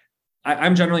 like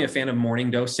I'm generally a fan of morning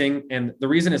dosing. And the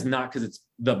reason is not because it's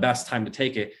the best time to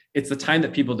take it. It's the time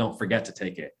that people don't forget to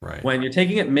take it. Right. When you're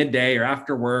taking it midday or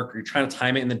after work, or you're trying to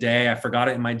time it in the day, I forgot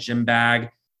it in my gym bag.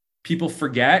 People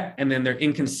forget, and then they're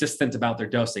inconsistent about their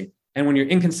dosing. And when you're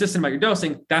inconsistent about your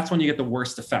dosing, that's when you get the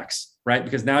worst effects, right?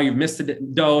 Because now you've missed the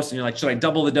dose and you're like, should I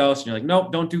double the dose? And you're like,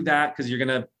 nope, don't do that because you're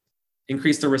going to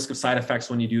increase the risk of side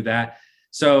effects when you do that.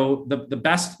 So the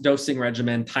best dosing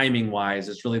regimen timing wise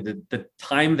is really the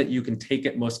time that you can take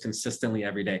it most consistently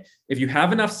every day. If you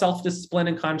have enough self-discipline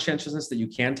and conscientiousness that you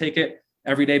can take it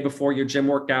every day before your gym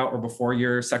workout or before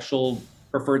your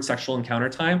preferred sexual encounter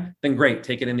time, then great,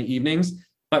 take it in the evenings.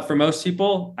 But for most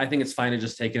people, I think it's fine to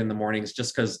just take it in the mornings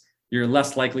just because you're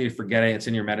less likely to forget it. It's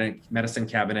in your medicine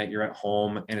cabinet, you're at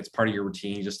home, and it's part of your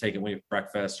routine. You just take it when you have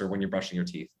breakfast or when you're brushing your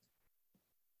teeth.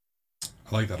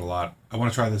 I like that a lot. I want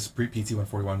to try this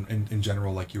PT-141 in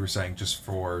general, like you were saying, just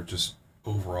for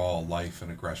overall life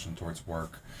and aggression towards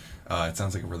work. It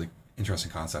sounds like a really interesting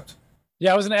concept.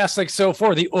 Yeah, I was going to ask, so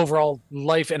for the overall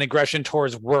life and aggression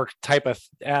towards work type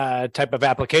of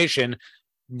application,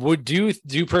 would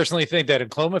you personally think that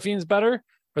enclomiphene is better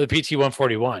or the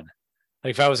PT-141?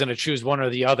 Like if I was going to choose one or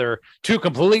the other, two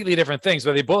completely different things,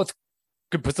 but they both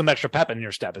could put some extra pep in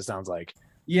your step, it sounds like.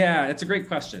 Yeah, it's a great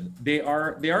question. They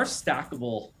are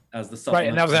stackable as the supplement. Right,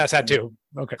 and I was going to ask that too.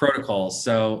 Okay. Protocols.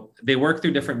 So they work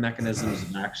through different mechanisms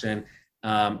of action.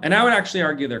 And I would actually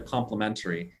argue they're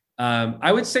complementary.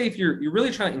 I would say if you're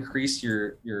really trying to increase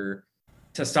your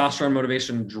testosterone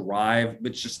motivation drive,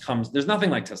 which just there's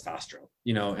nothing like testosterone,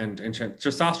 and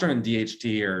testosterone and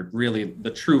DHT are really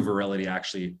the true virility,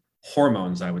 actually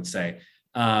hormones, I would say.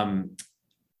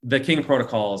 The King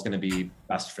protocol is going to be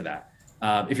best for that.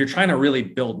 If you're trying to really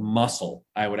build muscle,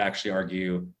 I would actually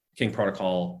argue King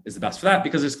protocol is the best for that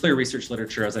because there's clear research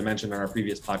literature, as I mentioned on our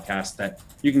previous podcast, that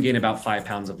you can gain about 5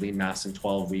 pounds of lean mass in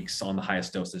 12 weeks on the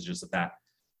highest dosages of that.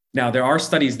 Now, there are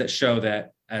studies that show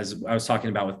that, as I was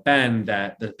talking about with Ben,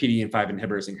 that the PDE5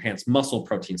 inhibitors enhance muscle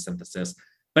protein synthesis,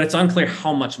 but it's unclear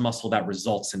how much muscle that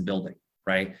results in building,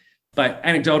 right? But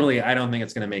anecdotally, I don't think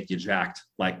it's going to make you jacked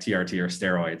like TRT or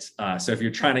steroids. So if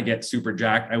you're trying to get super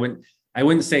jacked, I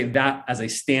wouldn't say that as a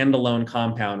standalone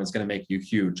compound is going to make you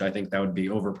huge. I think that would be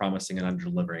over-promising and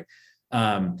under-delivering.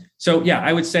 So yeah,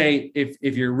 I would say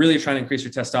if you're really trying to increase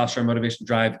your testosterone motivation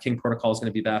drive, King protocol is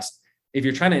going to be best. If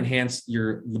you're trying to enhance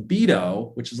your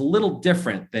libido, which is a little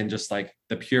different than just like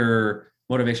the pure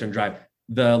motivation drive,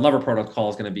 the Lever protocol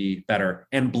is going to be better.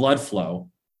 And blood flow,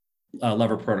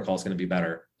 Lever protocol is going to be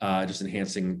better, just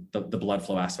enhancing the blood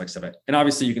flow aspects of it. And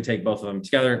obviously you can take both of them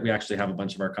together. We actually have a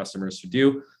bunch of our customers who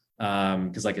do.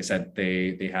 Because like I said,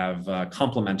 they have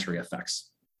complementary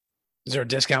effects. Is there a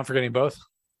discount for getting both?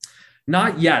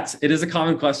 Not yet. It is a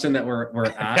common question that we're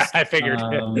asked. I figured.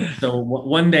 So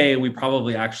one day we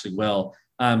probably actually will.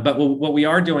 But what we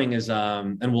are doing is,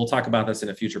 and we'll talk about this in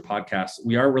a future podcast.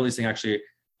 We are releasing actually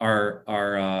our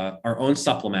own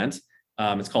supplement.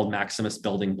 It's called Maximus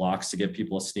Building Blocks, to give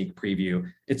people a sneak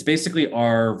preview. It's basically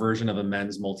our version of a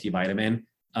men's multivitamin,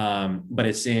 but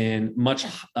it's in much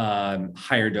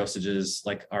higher dosages.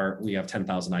 Like we have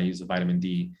 10,000 IUs of vitamin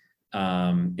D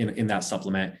in that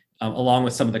supplement, along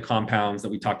with some of the compounds that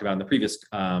we talked about in the previous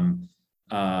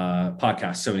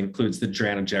podcast. So it includes the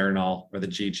dranogeranol, or the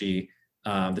GG,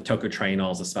 the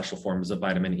tocotrienols, the special forms of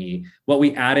vitamin E. What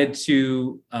we added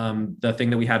to the thing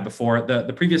that we had before,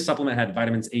 the previous supplement had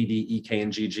vitamins A, D, E, K,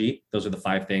 and GG. Those are the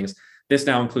 5 things. This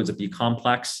now includes a B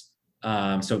complex.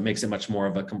 So it makes it much more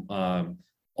of a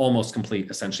almost complete,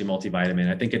 essentially, multivitamin.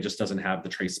 I think it just doesn't have the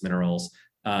trace minerals,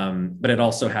 but it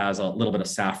also has a little bit of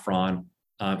saffron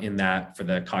in that for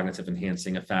the cognitive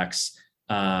enhancing effects.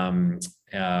 The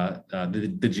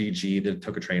GG, the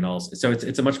tocotrienols. So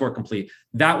it's a much more complete.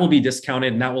 That will be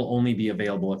discounted, and that will only be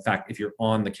available, in fact, if you're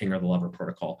on the King or the Lover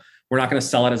protocol. We're not going to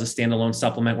sell it as a standalone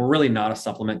supplement. We're really not a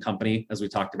supplement company, as we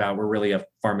talked about. We're really a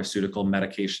pharmaceutical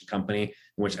medication company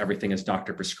in which everything is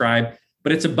doctor prescribed.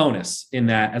 But it's a bonus in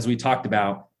that, as we talked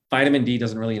about, vitamin D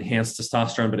doesn't really enhance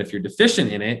testosterone, but if you're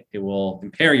deficient in it, it will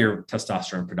impair your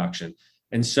testosterone production.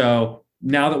 And so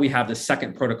now that we have the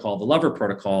second protocol, the Lover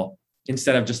protocol,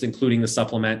 instead of just including the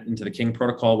supplement into the King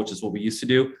protocol, which is what we used to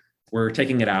do, we're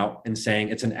taking it out and saying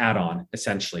it's an add-on,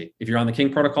 essentially. If you're on the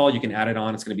King protocol, you can add it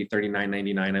on. It's going to be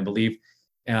 $39.99, I believe.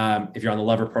 If you're on the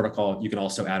Lover protocol, you can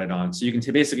also add it on. So you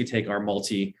can basically take our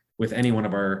multi with any one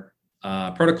of our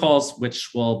protocols,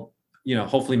 which will,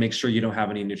 hopefully make sure you don't have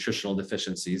any nutritional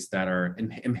deficiencies that are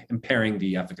impairing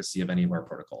the efficacy of any of our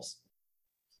protocols.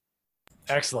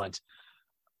 Excellent.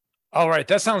 All right.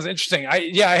 That sounds interesting.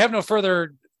 I have no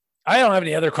further. I don't have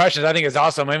any other questions. I think it's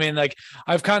awesome. I mean, like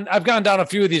I've gone down a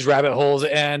few of these rabbit holes,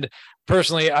 and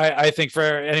personally, I think for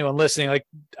anyone listening, like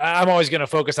I'm always going to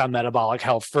focus on metabolic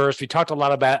health first. We talked a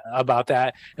lot about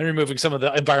that and removing some of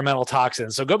the environmental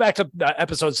toxins. So go back to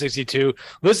episode 62,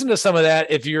 listen to some of that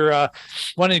if you're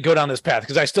wanting to go down this path,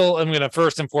 because I still am going to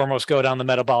first and foremost go down the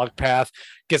metabolic path,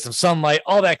 get some sunlight,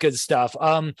 all that good stuff.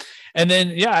 And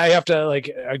then, I have to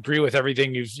agree with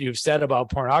everything you've said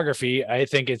about pornography. I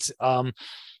think it's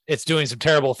doing some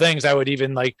terrible things. I would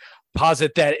even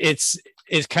posit that it's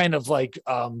kind of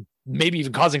maybe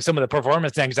even causing some of the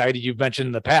performance anxiety you've mentioned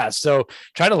in the past. So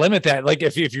try to limit that.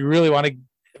 If you really want to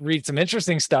read some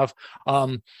interesting stuff,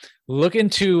 look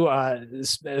into I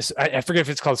forget if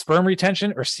it's called sperm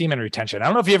retention or semen retention. I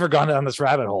don't know if you ever gone down this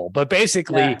rabbit hole, but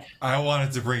basically, I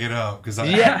wanted to bring it up because I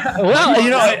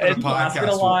ask it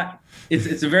a lot.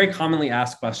 It's a very commonly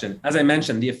asked question. As I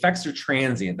mentioned, the effects are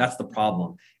transient. That's the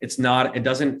problem. It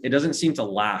doesn't seem to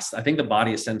last. I think the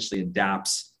body essentially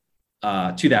adapts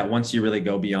to that once you really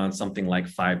go beyond something like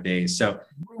 5 days. So,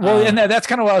 and that's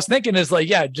kind of what I was thinking is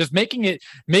just making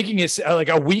it like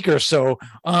a week or so.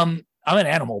 I'm an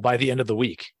animal by the end of the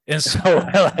week. And so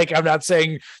I'm not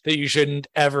saying that you shouldn't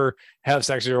ever have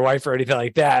sex with your wife or anything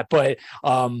like that. But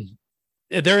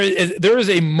there is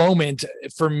a moment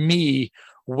for me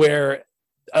where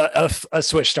a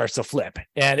switch starts to flip,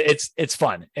 and it's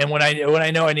fun. And when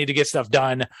I know I need to get stuff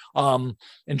done and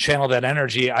channel that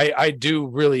energy, I do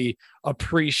really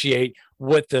appreciate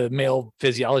what the male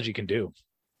physiology can do.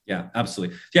 Yeah,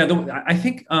 absolutely. Yeah, I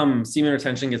think semen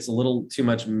retention gets a little too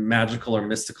much magical or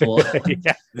mystical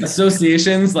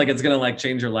associations, like it's gonna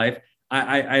change your life.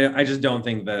 I just don't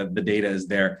think the data is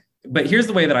there. But here's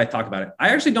the way that I talk about it. I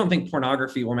actually don't think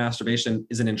pornography or masturbation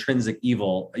is an intrinsic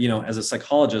evil. As a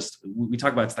psychologist, we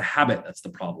talk about it's the habit that's the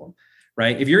problem,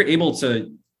 right? If you're able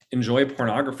to enjoy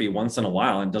pornography once in a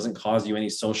while and doesn't cause you any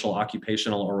social,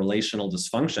 occupational, or relational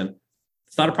dysfunction,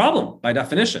 it's not a problem by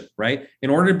definition, right?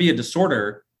 In order to be a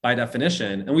disorder by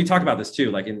definition, and we talk about this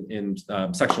too, in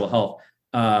sexual health,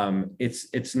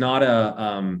 it's not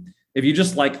if you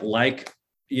just like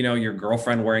your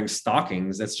girlfriend wearing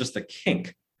stockings, that's just a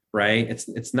kink. Right?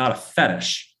 It's not a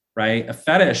fetish, right? A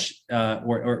fetish,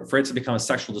 or for it to become a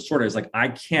sexual disorder is I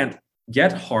can't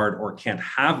get hard or can't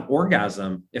have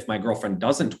orgasm if my girlfriend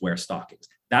doesn't wear stockings.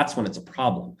 That's when it's a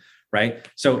problem, right?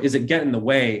 So is it get in the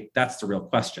way? That's the real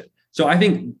question. So I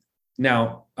think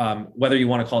now, whether you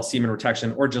want to call it semen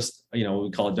retention or just, we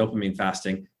call it dopamine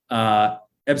fasting,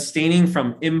 abstaining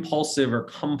from impulsive or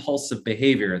compulsive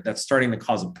behavior that's starting to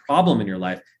cause a problem in your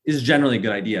life is generally a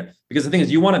good idea. Because the thing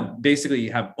is, you want to basically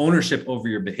have ownership over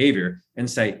your behavior and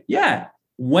say,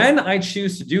 when I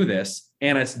choose to do this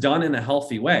and it's done in a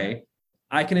healthy way,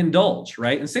 I can indulge,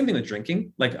 right? And same thing with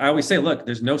drinking. Like I always say, look,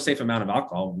 there's no safe amount of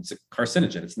alcohol. It's a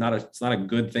carcinogen. It's not a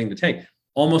good thing to take.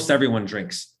 Almost everyone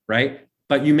drinks, right?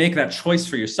 But you make that choice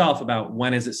for yourself about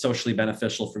when is it socially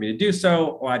beneficial for me to do so,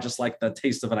 or I just like the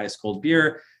taste of an ice cold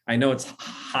beer. I know it's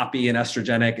hoppy and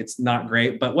estrogenic. It's not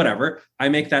great, but whatever. I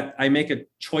make a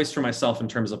choice for myself in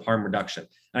terms of harm reduction.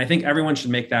 And I think everyone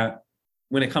should make that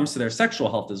when it comes to their sexual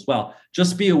health as well.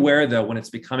 Just be aware though, when it's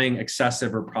becoming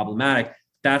excessive or problematic,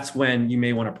 that's when you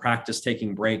may want to practice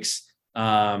taking breaks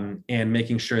and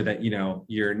making sure that,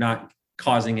 you're not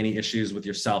causing any issues with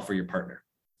yourself or your partner.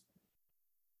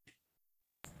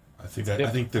 I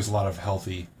think there's a lot of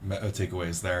healthy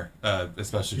takeaways there,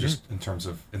 especially just in terms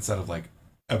of, instead of like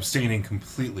abstaining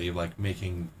completely, like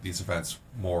making these events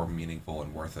more meaningful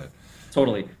and worth it.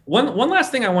 Totally. One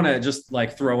last thing I want to just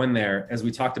like throw in there, as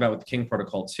we talked about with the King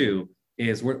Protocol too,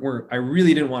 is I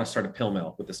really didn't want to start a pill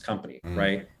mill with this company,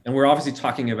 right? And we're obviously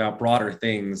talking about broader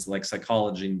things like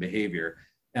psychology and behavior.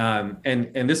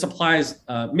 And this applies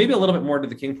maybe a little bit more to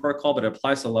the King Protocol, but it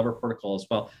applies to the Lever Protocol as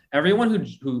well. Everyone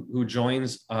who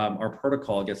joins our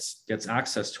protocol gets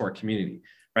access to our community,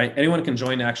 right? Anyone can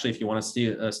join. Actually, if you want to see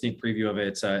a sneak preview of it,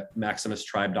 it's at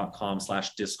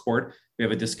maximustribe.com/discord. We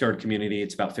have a Discord community.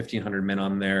 It's about 1,500 men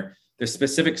on there. There's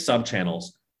specific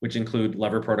sub-channels, which include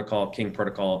Lever Protocol, King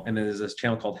Protocol, and then there's this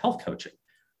channel called Health Coaching,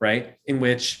 right? In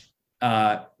which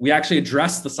we actually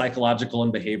address the psychological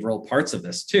and behavioral parts of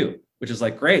this too, which is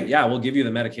like, great, yeah, we'll give you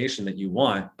the medication that you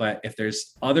want, but if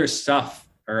there's other stuff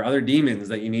or other demons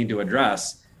that you need to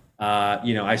address,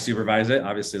 I supervise it,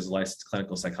 obviously as a licensed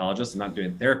clinical psychologist. I'm not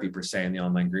doing therapy per se in the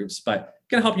online groups, but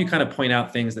can help you kind of point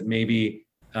out things that maybe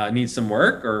need some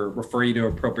work, or refer you to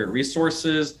appropriate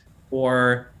resources,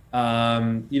 or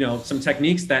some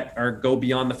techniques that go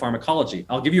beyond the pharmacology.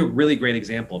 I'll give you a really great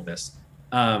example of this.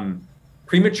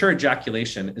 Premature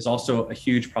ejaculation is also a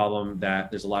huge problem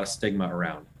that there's a lot of stigma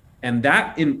around. And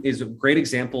that is a great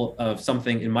example of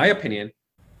something, in my opinion,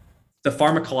 the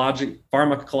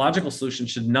pharmacological solution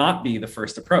should not be the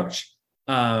first approach.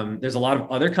 There's a lot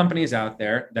of other companies out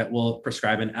there that will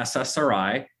prescribe an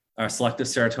SSRI, a selective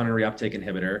serotonin reuptake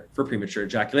inhibitor, for premature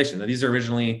ejaculation. Now, these are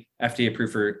originally FDA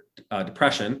approved for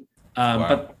depression,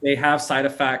 but they have side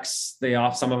effects.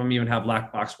 Some of them even have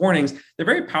black box warnings. They're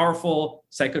very powerful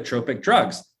psychotropic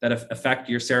drugs that affect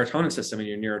your serotonin system and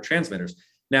your neurotransmitters.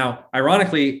 Now,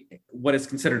 ironically, what is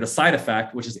considered a side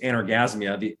effect, which is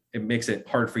anorgasmia, it makes it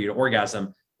hard for you to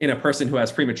orgasm, in a person who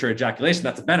has premature ejaculation,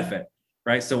 that's a benefit,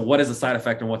 right? So what is a side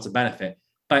effect and what's a benefit?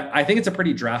 But I think it's a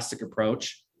pretty drastic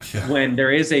approach when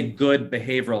there is a good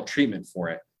behavioral treatment for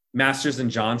it. Masters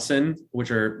and Johnson, which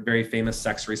are very famous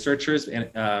sex researchers,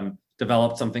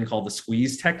 developed something called the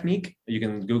squeeze technique. You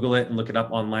can Google it and look it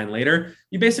up online later.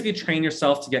 You basically train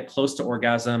yourself to get close to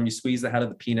orgasm. You squeeze the head of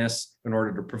the penis in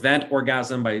order to prevent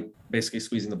orgasm by basically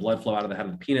squeezing the blood flow out of the head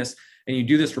of the penis. And you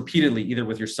do this repeatedly, either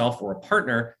with yourself or a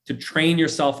partner, to train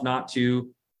yourself not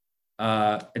to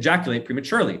ejaculate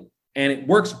prematurely. And it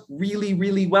works really,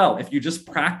 really well. If you just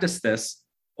practice this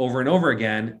over and over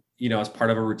again, as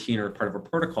part of a routine or part of a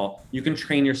protocol, you can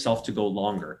train yourself to go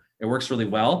longer. It works really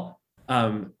well.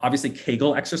 Obviously,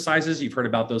 Kegel exercises, you've heard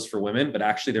about those for women, but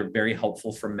actually they're very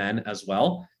helpful for men as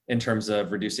well in terms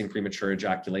of reducing premature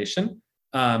ejaculation.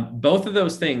 Both of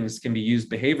those things can be used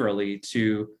behaviorally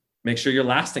to make sure you're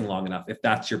lasting long enough if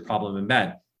that's your problem in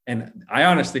bed. And I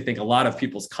honestly think a lot of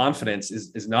people's confidence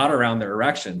is not around their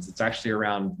erections. It's actually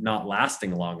around not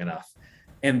lasting long enough.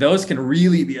 And those can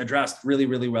really be addressed really,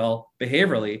 really well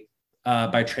behaviorally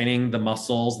by training the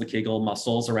muscles, the Kegel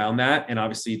muscles around that, and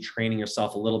obviously training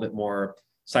yourself a little bit more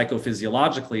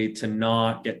psychophysiologically to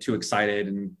not get too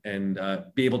excited and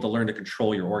be able to learn to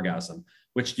control your orgasm,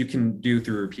 which you can do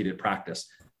through repeated practice.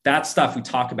 That stuff we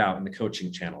talk about in the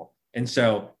coaching channel. And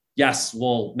so, yes,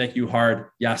 we'll make you hard.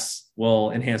 Yes, we'll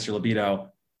enhance your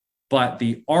libido. But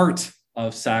the art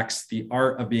of sex, the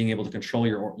art of being able to control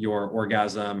your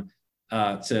orgasm,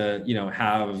 to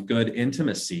have good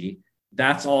intimacy,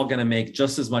 that's all going to make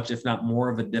just as much, if not more,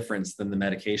 of a difference than the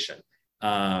medication.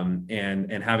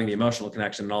 And having the emotional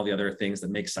connection and all the other things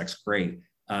that make sex great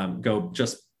go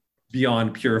just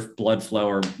beyond pure blood flow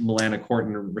or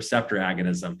melanocortin receptor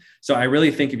agonism. So I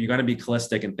really think if you're going to be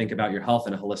holistic and think about your health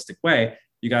in a holistic way,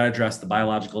 you got to address the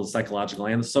biological, the psychological,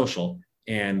 and the social.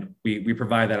 And we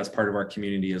provide that as part of our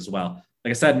community as well.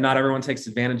 Like I said, not everyone takes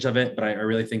advantage of it, but I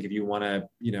really think if you want to,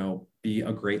 be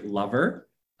a great lover,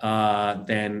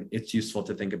 then it's useful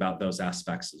to think about those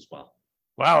aspects as well.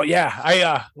 Wow. Yeah.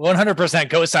 I 100%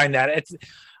 co-sign that.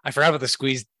 I forgot about the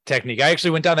squeeze technique. I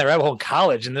actually went down that rabbit hole in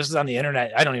college, and this is on the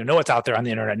internet. I don't even know what's out there on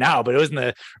the internet now, but it was in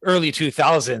the early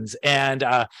 2000s. And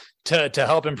to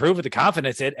help improve with the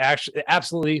confidence, it actually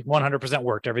absolutely 100%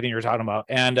 worked, everything you're talking about.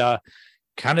 And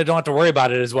kind of don't have to worry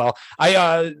about it as well.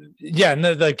 And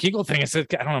the Kegel thing is, I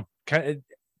don't know,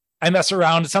 I mess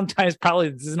around sometimes. Probably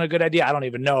this isn't a good idea. I don't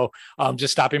even know.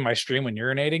 Just stopping my stream when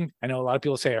urinating. I know a lot of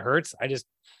people say it hurts.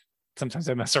 Sometimes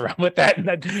I mess around with that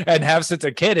and have since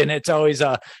a kid, and it's always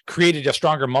created a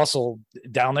stronger muscle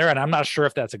down there. And I'm not sure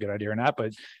if that's a good idea or not,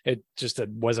 but it just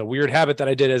was a weird habit that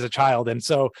I did as a child. And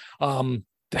so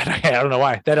that I don't know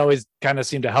why that always kind of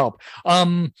seemed to help.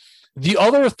 The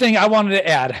other thing I wanted to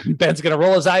add, Ben's going to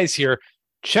roll his eyes here.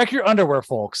 Check your underwear,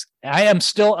 folks. I am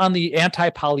still on the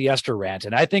anti-polyester rant.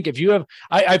 And I think if you have,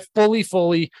 I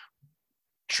fully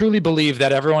truly believe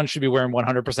that everyone should be wearing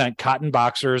 100% cotton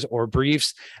boxers or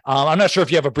briefs. I'm not sure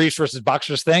if you have a briefs versus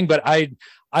boxers thing, but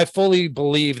I fully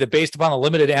believe that based upon the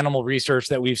limited animal research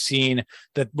that we've seen,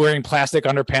 that wearing plastic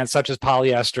underpants such as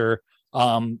polyester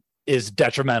is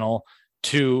detrimental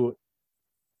to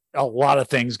a lot of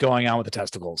things going on with the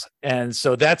testicles. And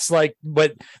so that's like,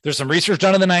 but there's some research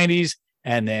done in the 90s,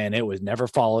 and then it was never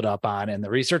followed up on. And the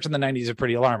research in the 90s are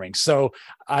pretty alarming. So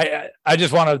I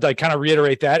just want to kind of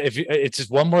reiterate that if it's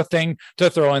just one more thing to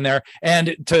throw in there.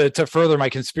 And to further my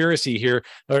conspiracy here,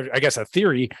 or I guess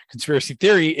conspiracy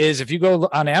theory is, if you go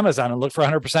on Amazon and look for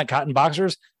 100% cotton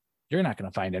boxers, you're not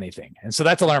going to find anything. And so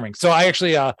that's alarming. So I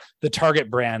actually, the Target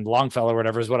brand Longfellow or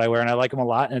whatever is what I wear, and I like them a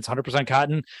lot, and it's 100%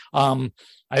 cotton.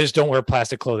 I just don't wear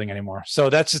plastic clothing anymore. So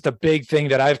that's just a big thing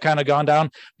that I've kind of gone down.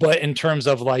 But in terms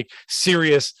of like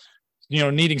serious,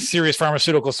 needing serious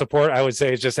pharmaceutical support, I would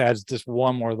say it just adds just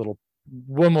one more little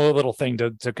thing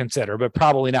to consider, but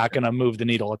probably not going to move the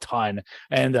needle a ton.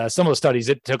 And some of the studies,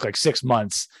 it took like 6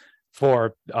 months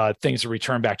for things to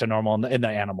return back to normal in the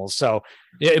animals. So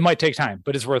it might take time,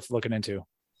 but it's worth looking into.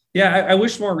 Yeah, I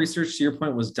wish more research, to your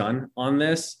point, was done on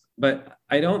this, but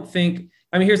I don't think,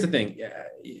 here's the thing.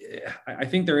 I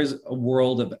think there is a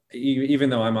world of, even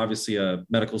though I'm obviously a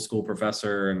medical school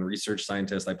professor and research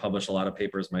scientist, I publish a lot of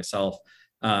papers myself,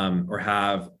 there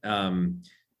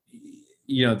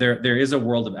is a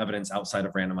world of evidence outside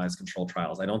of randomized controlled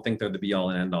trials. I don't think they're the be all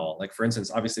and end all. Like, for instance,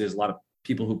 obviously there's a lot of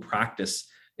people who practice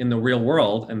in the real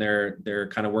world, and they're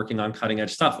kind of working on cutting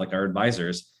edge stuff, like our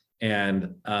advisors,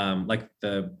 and like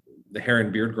the hair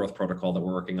and beard growth protocol that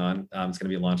we're working on. It's going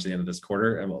to be launched at the end of this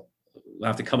quarter, and we'll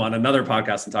have to come on another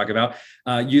podcast and talk about,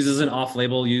 uses an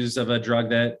off-label use of a drug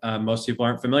that most people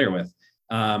aren't familiar with.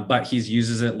 But he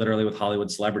uses it literally with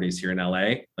Hollywood celebrities here in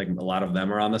LA. Like, a lot of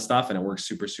them are on the stuff, and it works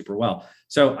super, super well.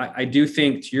 So I do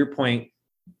think, to your point,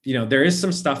 there is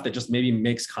some stuff that just maybe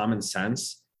makes common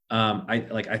sense.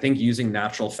 I think using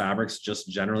natural fabrics just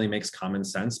generally makes common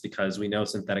sense, because we know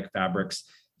synthetic fabrics,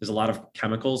 there's a lot of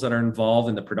chemicals that are involved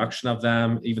in the production of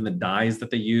them, even the dyes that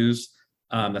they use.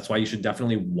 That's why you should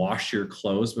definitely wash your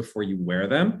clothes before you wear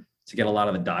them to get a lot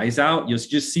of the dyes out. You'll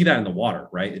just see that in the water,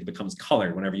 right? It becomes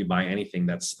colored whenever you buy anything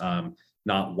that's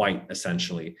not white,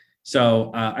 essentially.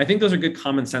 So I think those are good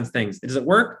common sense things. Does it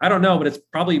work? I don't know, but it's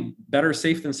probably better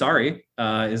safe than sorry,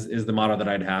 is the motto that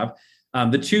I'd have.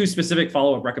 The two specific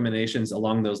follow-up recommendations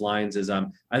along those lines is, I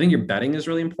think your bedding is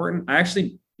really important. I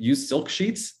actually use silk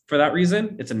sheets for that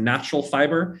reason. It's a natural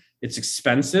fiber. It's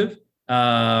expensive,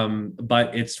 but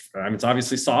it's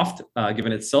obviously soft,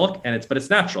 given it's silk, and it's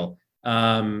natural.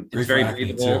 It's very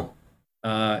breathable.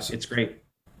 It's great.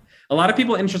 A lot of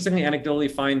people, interestingly, anecdotally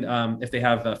find if they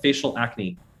have facial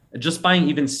acne, just buying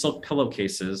even silk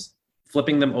pillowcases,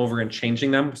 flipping them over and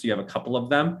changing them, so you have a couple of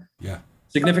them. Yeah.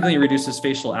 Significantly Reduces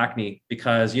facial acne,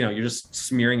 because you're just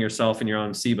smearing yourself in your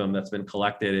own sebum that's been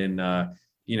collected in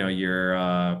your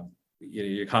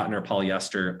cotton or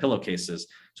polyester pillowcases.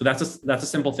 So that's a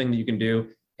simple thing that you can do.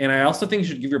 And I also think you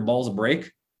should give your balls a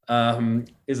break. I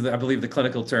believe the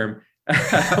clinical term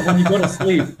when you go to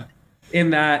sleep.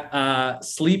 In that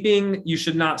sleeping, you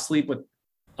should not sleep with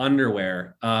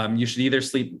underwear. You should either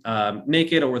sleep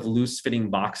naked or with loose fitting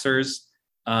boxers.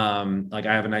 Like,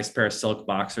 I have a nice pair of silk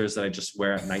boxers that I just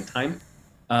wear at nighttime.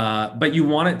 But you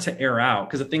want it to air out,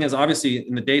 because the thing is, obviously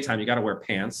in the daytime, you got to wear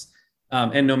pants.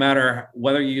 And no matter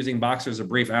whether you're using boxers or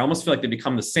brief, I almost feel like they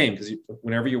become the same, because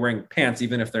whenever you're wearing pants,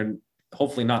 even if they're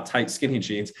hopefully not tight, skinny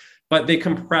jeans, but they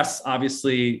compress,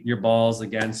 obviously, your balls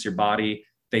against your body.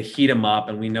 They heat them up.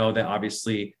 And we know that,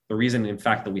 obviously, the reason, in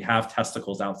fact, that we have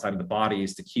testicles outside of the body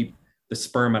is to keep the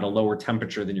sperm at a lower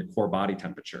temperature than your core body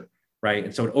temperature. Right.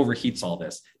 And so it overheats all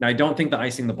this. Now, I don't think the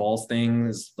icing the balls thing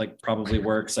is probably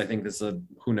works. I think this is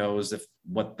who knows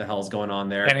what the hell is going on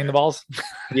there. Panning the balls.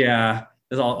 Yeah.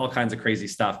 There's all kinds of crazy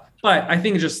stuff. But I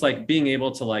think just like being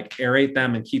able to like aerate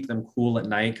them and keep them cool at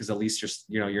night, because at least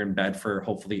you're in bed for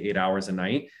hopefully 8 hours a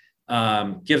night,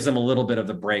 gives them a little bit of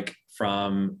the break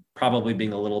from probably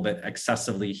being a little bit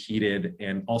excessively heated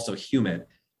and also humid,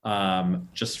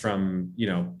 just from,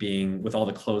 being with all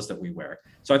the clothes that we wear.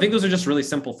 So I think those are just really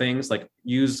simple things, like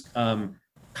use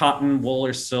cotton, wool,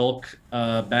 or silk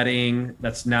bedding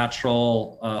that's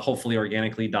natural, hopefully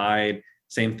organically dyed.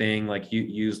 Same thing, like you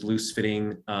use loose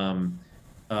fitting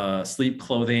sleep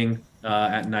clothing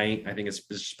at night. I think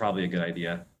it's probably a good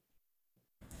idea.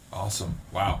 Awesome.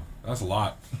 Wow. That's a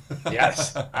lot.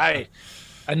 Yes.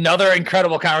 Another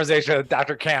incredible conversation with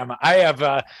Dr. Cam. I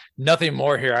have nothing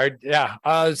more here.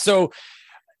 So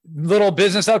little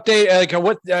business update. Like,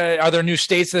 what are there new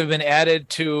states that have been added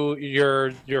to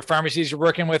your pharmacies you're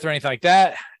working with, or anything like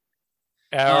that?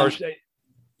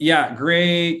 Yeah,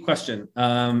 great question.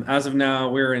 As of now,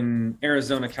 we're in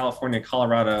Arizona, California,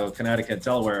 Colorado, Connecticut,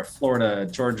 Delaware, Florida,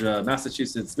 Georgia,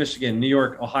 Massachusetts, Michigan, New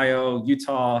York, Ohio,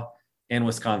 Utah, and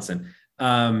Wisconsin.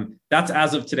 That's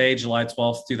as of today, July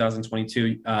 12th,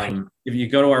 2022. If you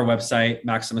go to our website,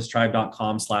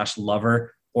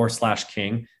 maximustribe.com/lover or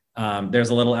 /king, there's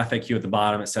a little FAQ at the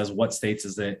bottom. It says what states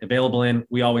is it available in.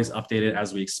 We always update it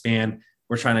as we expand.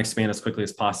 We're trying to expand as quickly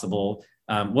as possible.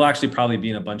 We'll actually probably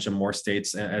be in a bunch of more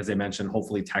states. As I mentioned,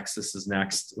 hopefully Texas is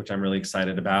next, which I'm really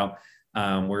excited about.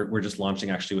 We're just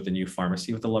launching actually with a new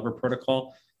pharmacy with the Lover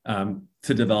protocol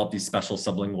to develop these special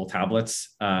sublingual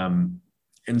tablets.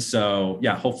 And so,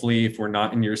 yeah, hopefully if we're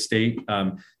not in your state,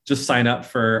 just sign up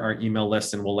for our email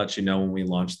list and we'll let you know when we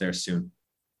launch there soon.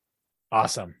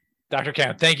 Awesome. Dr.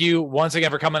 Cam, thank you once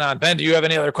again for coming on. Ben, do you have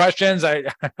any other questions?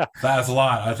 That's a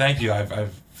lot. Thank you.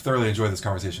 I've thoroughly enjoyed this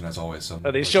conversation as always. So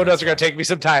these show notes are going to take me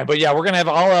some time, but yeah, we're going to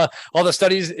have all the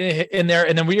studies in there,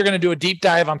 and then we are going to do a deep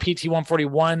dive on PT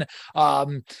 141.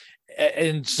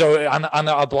 And so on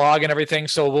the blog and everything.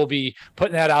 So we'll be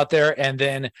putting that out there, and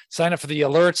then sign up for the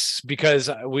alerts, because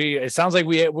it sounds like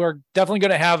we're definitely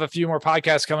going to have a few more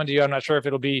podcasts coming to you. I'm not sure if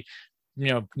it'll be,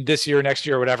 this year, next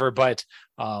year, or whatever, but,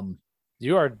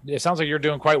 it sounds like you're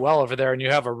doing quite well over there, and you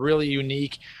have a really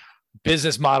unique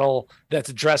business model that's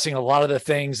addressing a lot of the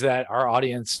things that our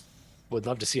audience would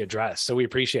love to see addressed. So we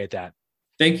appreciate that.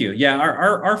 Thank you. Yeah,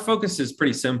 our focus is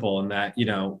pretty simple in that,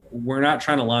 we're not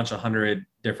trying to launch 100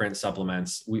 different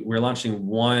supplements. We're launching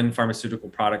one pharmaceutical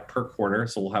product per quarter.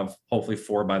 So we'll have hopefully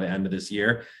 4 by the end of this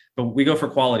year, but we go for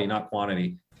quality, not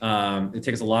quantity. It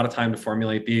takes a lot of time to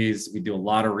formulate these. We do a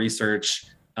lot of research,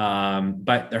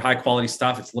 but they're high quality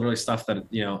stuff. It's literally stuff that,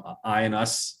 I and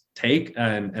us take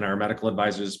and our medical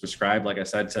advisors prescribe, like I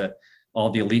said, to all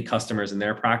the elite customers in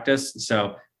their practice.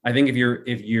 So I think if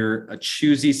you're a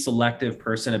choosy, selective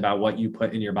person about what you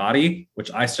put in your body,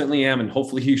 which I certainly am, and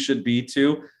hopefully you should be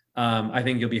too, I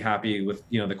think you'll be happy with,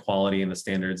 the quality and the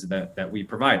standards that we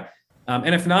provide.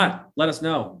 And if not, let us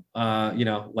know,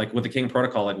 like with the King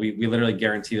protocol, like we literally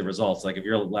guarantee the results. Like if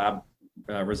your lab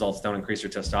results don't increase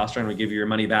your testosterone, we give you your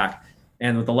money back.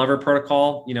 And with the Lover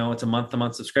protocol, it's a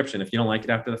month-to-month subscription. If you don't like it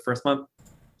after the first month,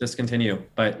 discontinue.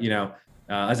 But,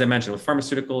 as I mentioned, with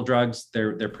pharmaceutical drugs,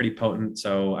 they're pretty potent.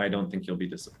 So I don't think you'll be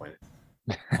disappointed.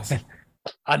 Awesome.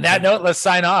 On that note, let's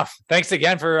sign off. Thanks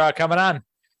again for coming on.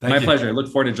 My pleasure. Look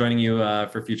forward to joining you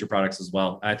for future products as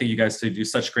well. I think you guys do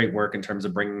such great work in terms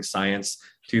of bringing science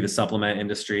to the supplement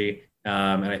industry.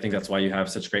 And I think that's why you have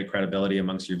such great credibility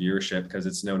amongst your viewership, because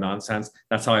it's no nonsense.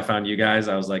 That's how I found you guys.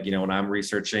 I was like, when I'm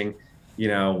researching,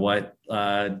 what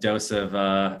dose of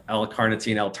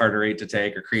L-carnitine, L-tartarate to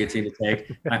take or creatine to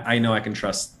take, I know I can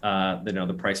trust,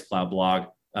 the Price Plow blog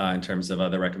in terms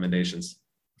of the recommendations.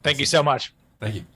 Thank you so much. Thank you.